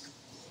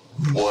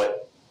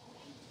 What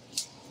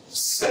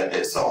set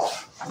this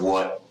off?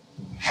 What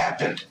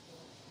happened?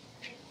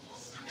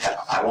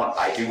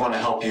 I do want to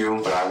help you,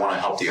 but I want to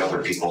help the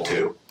other people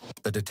too.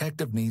 The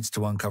detective needs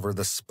to uncover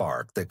the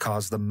spark that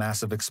caused the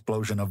massive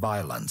explosion of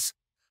violence.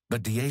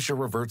 But Deaja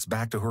reverts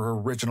back to her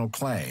original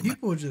claim.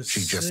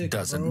 She just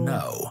doesn't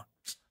know.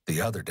 The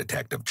other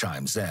detective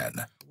chimes in.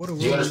 Do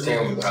you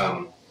understand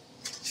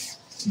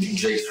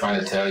Jake's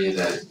trying to tell you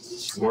that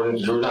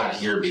you're not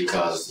here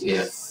because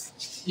if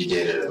you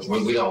did it.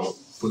 We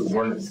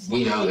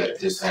know that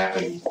this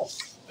happened,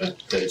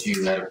 that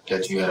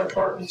you had a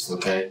part in this,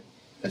 okay?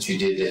 That you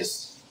did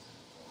this.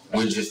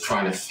 He's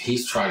trying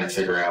to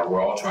figure out,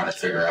 we're all trying to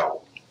figure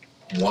out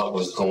what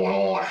was going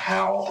on,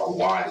 how or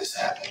why this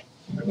happened.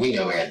 We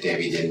know Aunt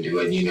Debbie didn't do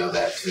it, and you know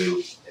that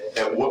too.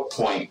 At what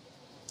point,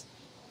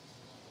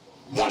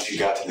 once you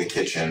got to the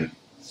kitchen,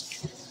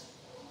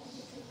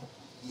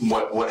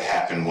 what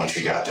happened once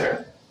you got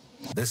there?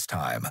 This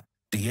time,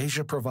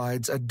 Deaja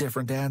provides a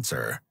different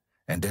answer,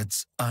 and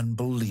it's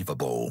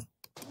unbelievable.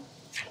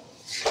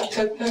 I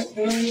took that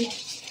money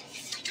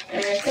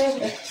and I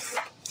killed her.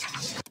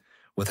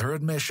 With her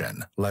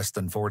admission, less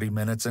than 40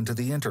 minutes into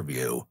the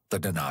interview, the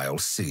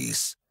denials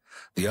cease.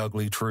 The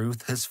ugly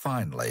truth has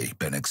finally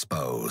been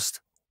exposed.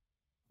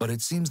 But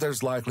it seems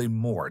there's likely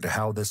more to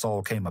how this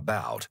all came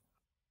about.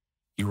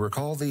 You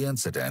recall the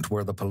incident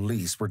where the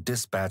police were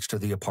dispatched to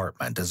the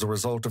apartment as a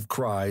result of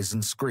cries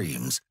and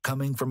screams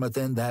coming from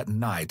within that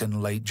night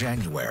in late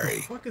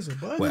January.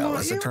 Well,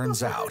 as it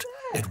turns out,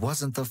 it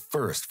wasn't the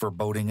first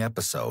foreboding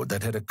episode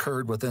that had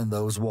occurred within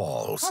those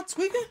walls.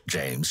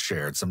 James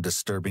shared some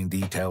disturbing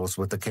details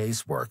with the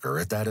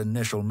caseworker at that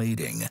initial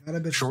meeting,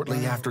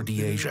 shortly after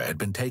Deaja had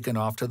been taken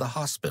off to the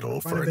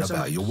hospital for an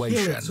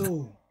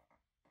evaluation.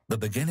 The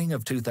beginning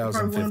of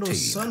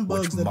 2015,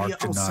 which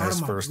marked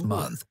Janiyah's first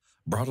month,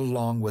 brought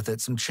along with it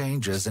some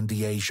changes in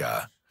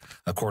Deaja.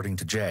 According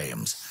to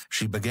James,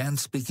 she began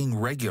speaking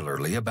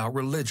regularly about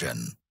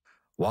religion.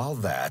 While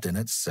that in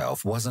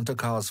itself wasn't a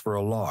cause for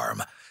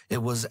alarm,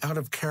 it was out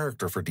of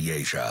character for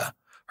Deaja.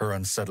 Her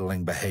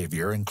unsettling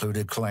behavior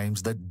included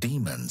claims that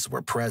demons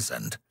were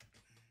present.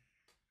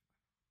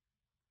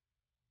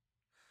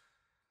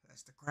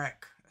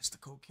 crack. That's the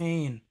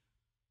cocaine.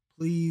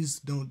 Please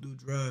don't do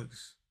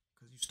drugs.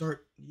 Because you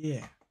start,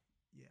 yeah.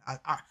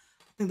 I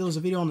think there was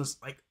a video on this,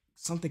 like,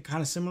 something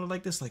kind of similar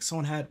like this. Like,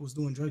 someone was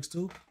doing drugs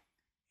too.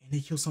 And they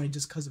killed somebody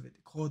just because of it.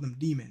 They called them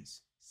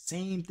demons.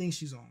 Same thing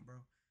she's on, bro.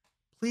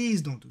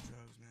 Please don't do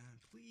drugs, man.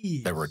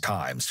 Please. There were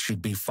times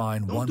she'd be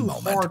fine one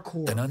moment,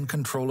 then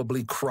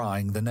uncontrollably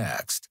crying the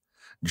next.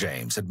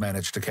 James had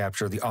managed to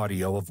capture the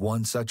audio of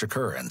one such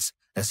occurrence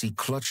as he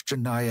clutched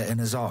Janiyah in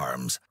his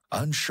arms,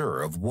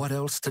 unsure of what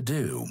else to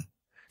do.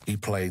 He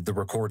played the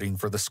recording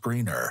for the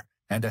screener,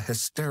 and a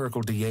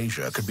hysterical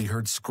Deasia could be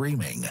heard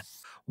screaming,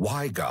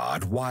 "Why,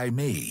 God? Why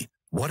me?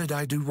 What did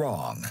I do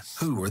wrong?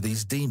 Who are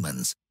these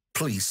demons?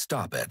 Please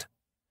stop it."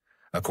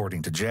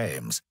 According to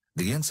James,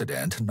 the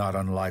incident, not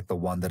unlike the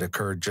one that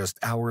occurred just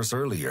hours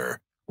earlier,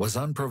 was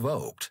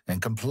unprovoked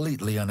and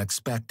completely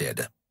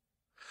unexpected.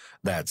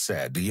 That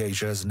said,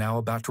 Deasia is now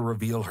about to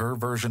reveal her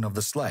version of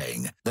the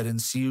slaying that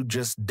ensued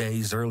just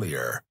days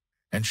earlier,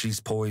 and she's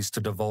poised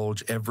to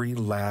divulge every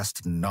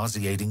last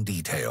nauseating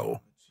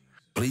detail.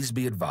 Please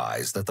be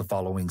advised that the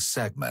following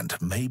segment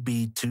may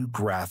be too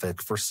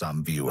graphic for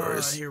some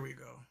viewers. Here we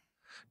go.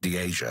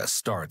 Deasia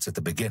starts at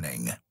the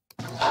beginning.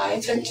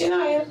 I took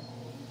Janiyah,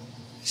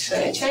 so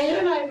I changed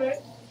her diaper.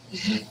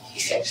 He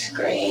kept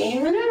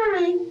screaming and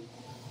crying.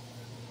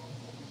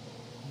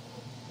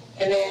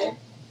 And then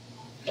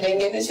I didn't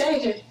get to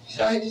change her,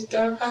 so I just threw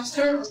her across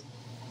the room.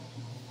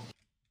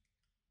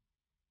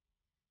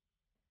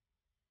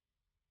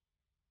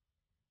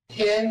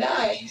 She didn't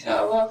die, so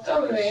I walked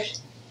over there.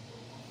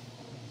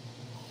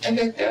 I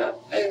picked her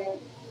up and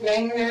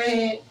banged her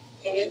head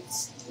and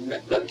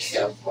looked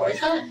herself 4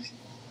 times.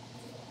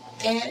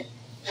 Then,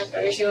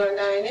 after she wasn't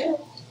dying there,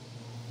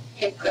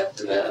 he clipped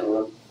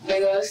the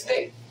big old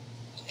stick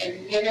and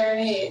hit her in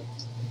the head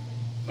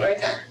 4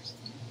 times.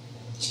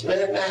 She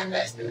wasn't dying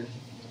fast enough.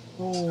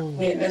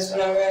 Yeah, that's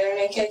when I ran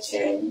in the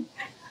kitchen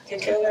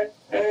and killed her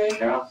and raised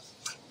her off.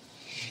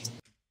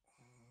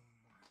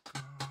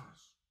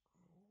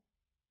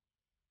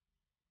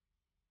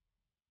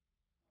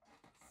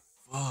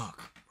 Fuck,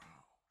 bro.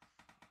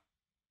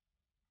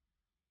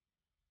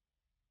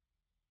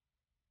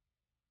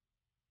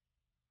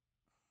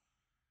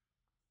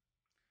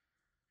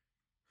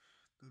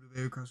 Threw the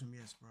baby across the room,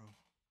 yes, bro.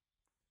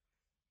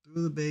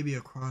 Threw the baby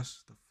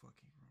across the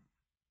fucking room.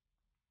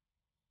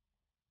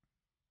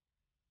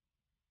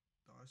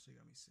 Dog, that shit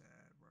got me sad,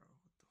 bro.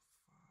 What the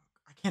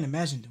fuck? I can't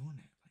imagine doing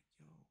that. Like,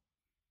 yo.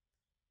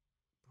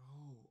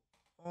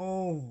 Bro.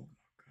 Oh,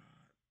 my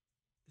God.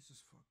 This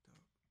is fucked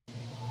up.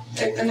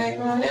 Took the next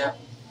one out,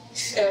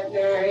 stabbed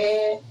her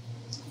head,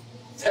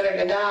 told her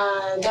to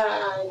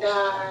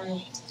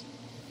die.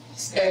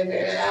 Stabbed her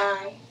in the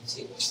eye.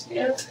 She was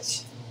still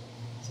touching.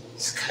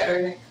 Just cut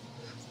her neck.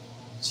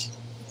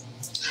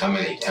 How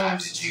many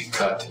times did you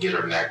cut to get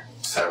her neck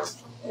severed?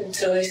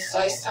 Until it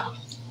sliced off.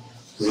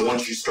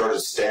 Once you started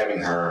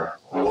stabbing her,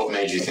 what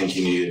made you think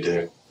you needed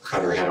to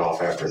cut her head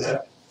off after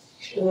that?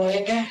 She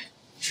wouldn't die.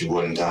 She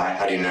wouldn't die?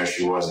 How do you know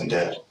she wasn't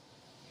dead?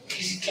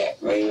 Because she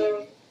kept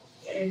breathing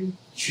and...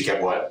 She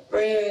kept what?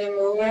 Breathing and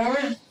moving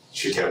around.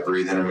 She kept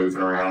breathing and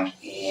moving around?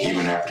 Yeah.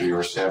 Even after you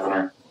were stabbing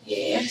her?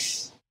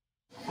 Yes.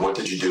 What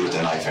did you do with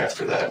the knife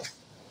after that?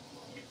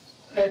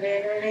 Put it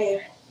in her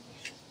hand.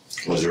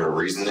 Was there a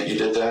reason that you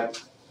did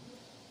that?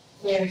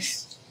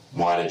 Yes.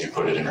 Why did you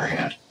put it in her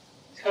hand?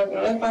 So it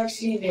would look like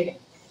she did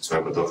it. So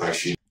it would look like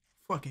she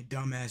Fucking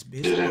dumbass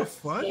bitch. did What the it?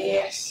 fuck?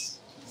 Yes.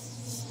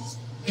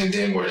 And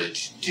then what did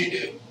you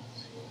do?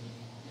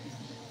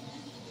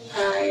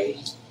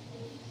 I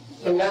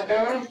went back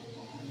around.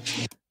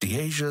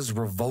 Deasia's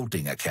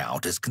revolting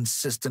account is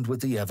consistent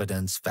with the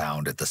evidence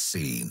found at the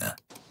scene.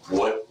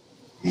 What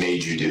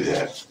made you do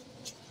that?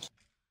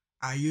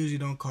 I usually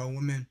don't call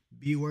women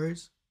B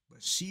words,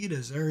 but she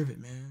deserve it,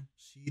 man.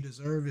 She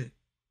deserve it.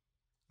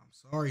 I'm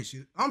sorry.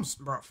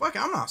 Bro, fuck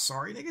it, I'm not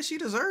sorry, nigga. She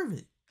deserve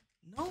it.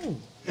 No.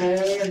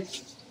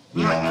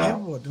 I'm not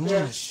capable of doing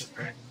this shit,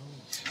 bro.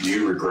 Do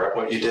you regret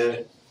what you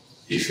did?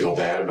 Do you feel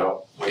bad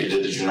about what you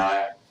did to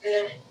Janiyah?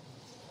 No.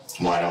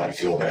 Why don't you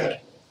feel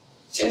bad?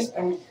 Just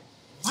Do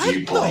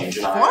you blame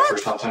Janiyah for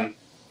something?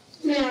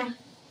 no.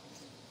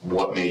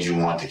 What made you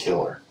want to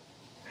kill her?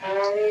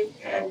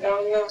 I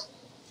don't know.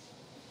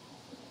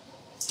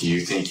 Do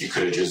you think you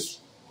could have just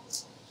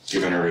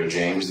given her to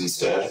James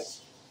instead?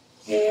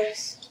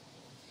 Yes.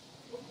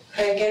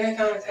 I didn't get in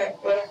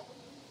contact with him.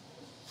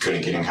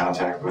 Couldn't get in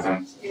contact with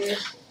him? No.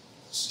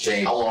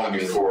 James, how long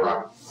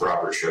before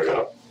Robert showed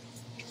up?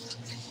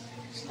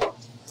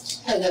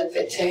 A good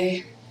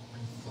 15.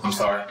 I'm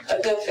sorry?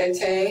 A good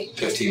 15.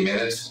 15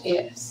 minutes?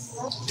 Yes.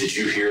 Did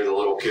you hear the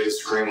little kids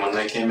scream when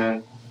they came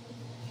in?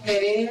 They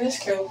didn't even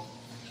scream.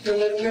 The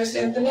little girl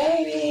said, "The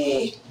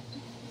baby."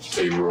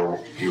 So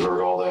you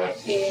heard all that?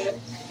 Yeah.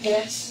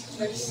 Yes.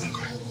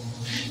 Okay.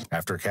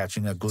 After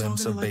catching a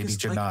glimpse of baby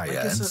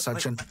Janiyah in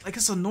such an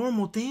it's a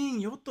normal thing.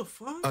 Yo, what the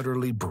fuck?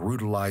 utterly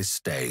brutalized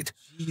state,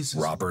 Jesus.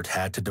 Robert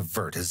had to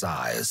divert his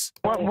eyes.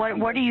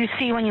 What do you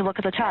see when you look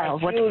at the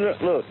child? What?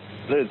 Look,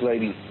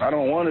 lady, I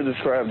don't want to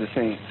describe the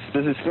scene.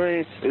 The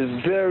scream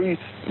is very,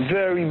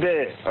 very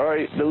bad. All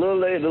right, the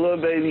little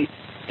baby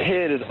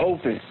head is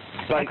open,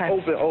 like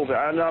open.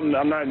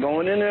 I'm not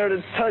going in there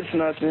to touch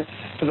nothing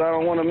because I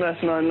don't want to mess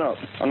nothing up.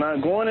 I'm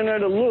not going in there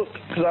to look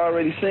because I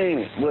already seen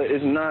it. But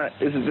it's not.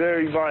 It's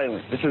very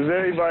violent. It's a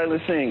very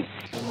violent scene.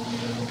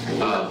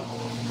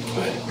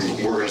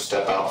 We're gonna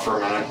step out for a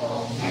minute.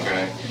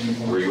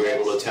 Okay. Were you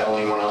able to tell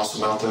anyone else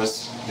about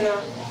this?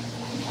 No.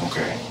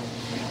 Okay.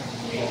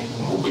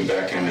 We'll be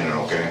back in a minute,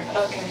 okay?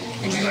 Okay.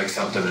 Would you like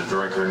something to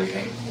drink or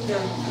anything? No.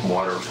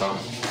 Water or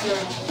something?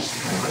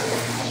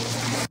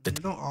 They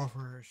don't offer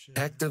her shit.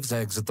 Detectives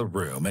exit the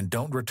room and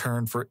don't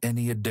return for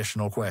any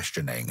additional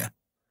questioning.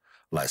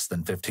 Less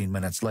than 15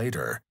 minutes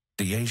later,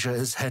 Deasia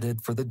is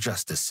headed for the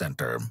Justice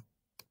Center.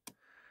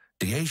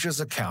 Deasia's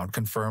account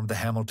confirmed the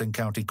Hamilton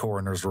County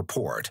Coroner's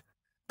report.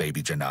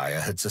 Baby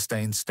Janiyah had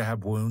sustained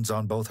stab wounds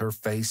on both her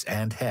face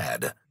and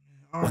head.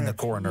 When the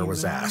coroner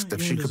was asked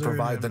if she could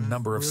provide the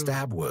number of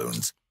stab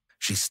wounds,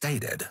 she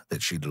stated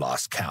that she'd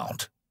lost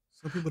count.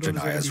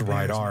 Janiyah's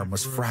right arm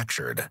was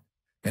fractured.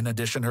 In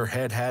addition, her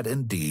head had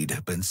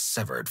indeed been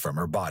severed from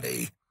her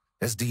body,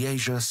 as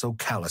Deasia so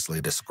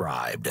callously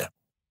described.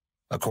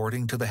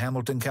 According to the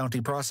Hamilton County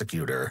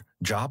prosecutor,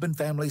 Job and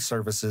Family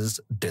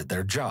Services did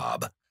their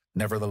job.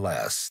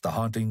 Nevertheless, the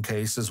haunting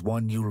case is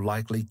one you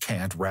likely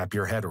can't wrap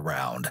your head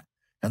around,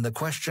 and the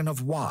question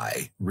of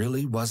why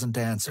really wasn't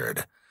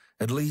answered,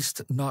 at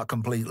least not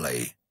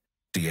completely.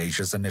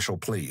 Deasia's initial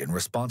plea in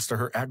response to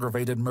her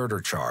aggravated murder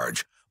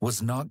charge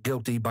was not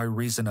guilty by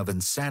reason of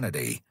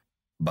insanity,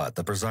 but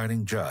the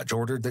presiding judge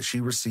ordered that she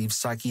receive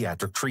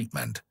psychiatric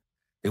treatment.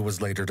 It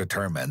was later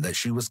determined that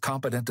she was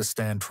competent to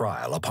stand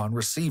trial upon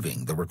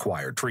receiving the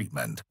required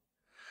treatment.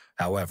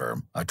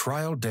 However, a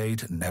trial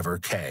date never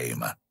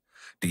came.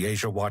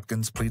 Deasia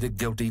Watkins pleaded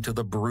guilty to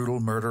the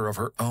brutal murder of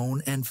her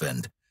own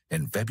infant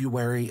in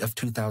February of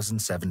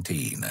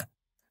 2017.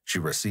 She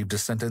received a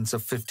sentence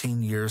of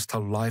 15 years to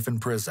life in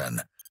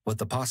prison, with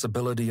the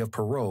possibility of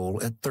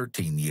parole at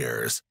 13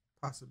 years.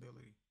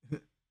 Possibility.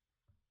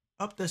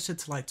 Up that shit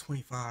to like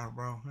 25,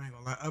 bro. I ain't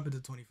gonna lie, up it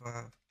to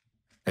 25.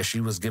 As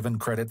she was given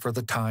credit for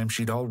the time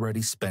she'd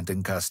already spent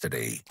in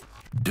custody.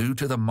 Due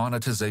to the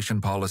monetization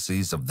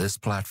policies of this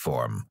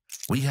platform,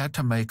 we had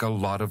to make a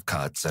lot of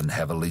cuts and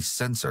heavily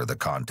censor the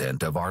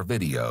content of our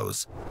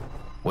videos.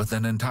 With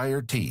an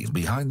entire team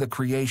behind the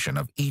creation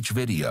of each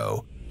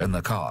video and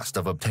the cost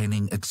of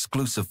obtaining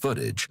exclusive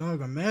footage.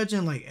 Dog,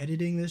 imagine like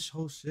editing this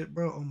whole shit,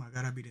 bro. Oh my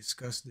god, I'd be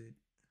disgusted.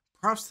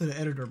 Props to the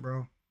editor,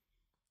 bro.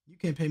 You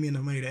can't pay me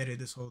enough money to edit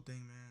this whole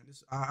thing, man.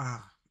 This I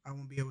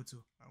won't be able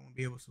to. I won't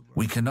be able to, bro.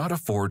 We cannot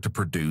afford to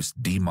produce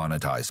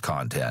demonetized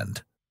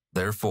content.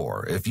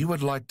 Therefore, if you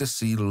would like to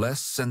see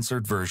less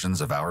censored versions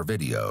of our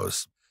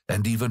videos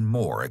and even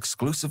more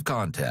exclusive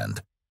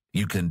content,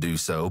 you can do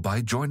so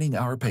by joining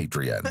our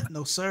Patreon.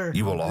 No, sir.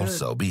 You will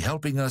also be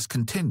helping us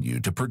continue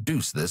to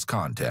produce this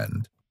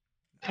content.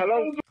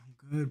 Hello?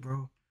 I'm good,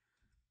 bro.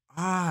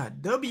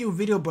 W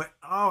video, but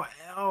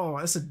L.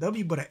 It's a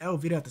W but an L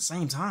video at the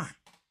same time.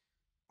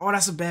 Oh,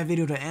 that's a bad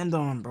video to end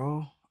on,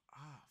 bro.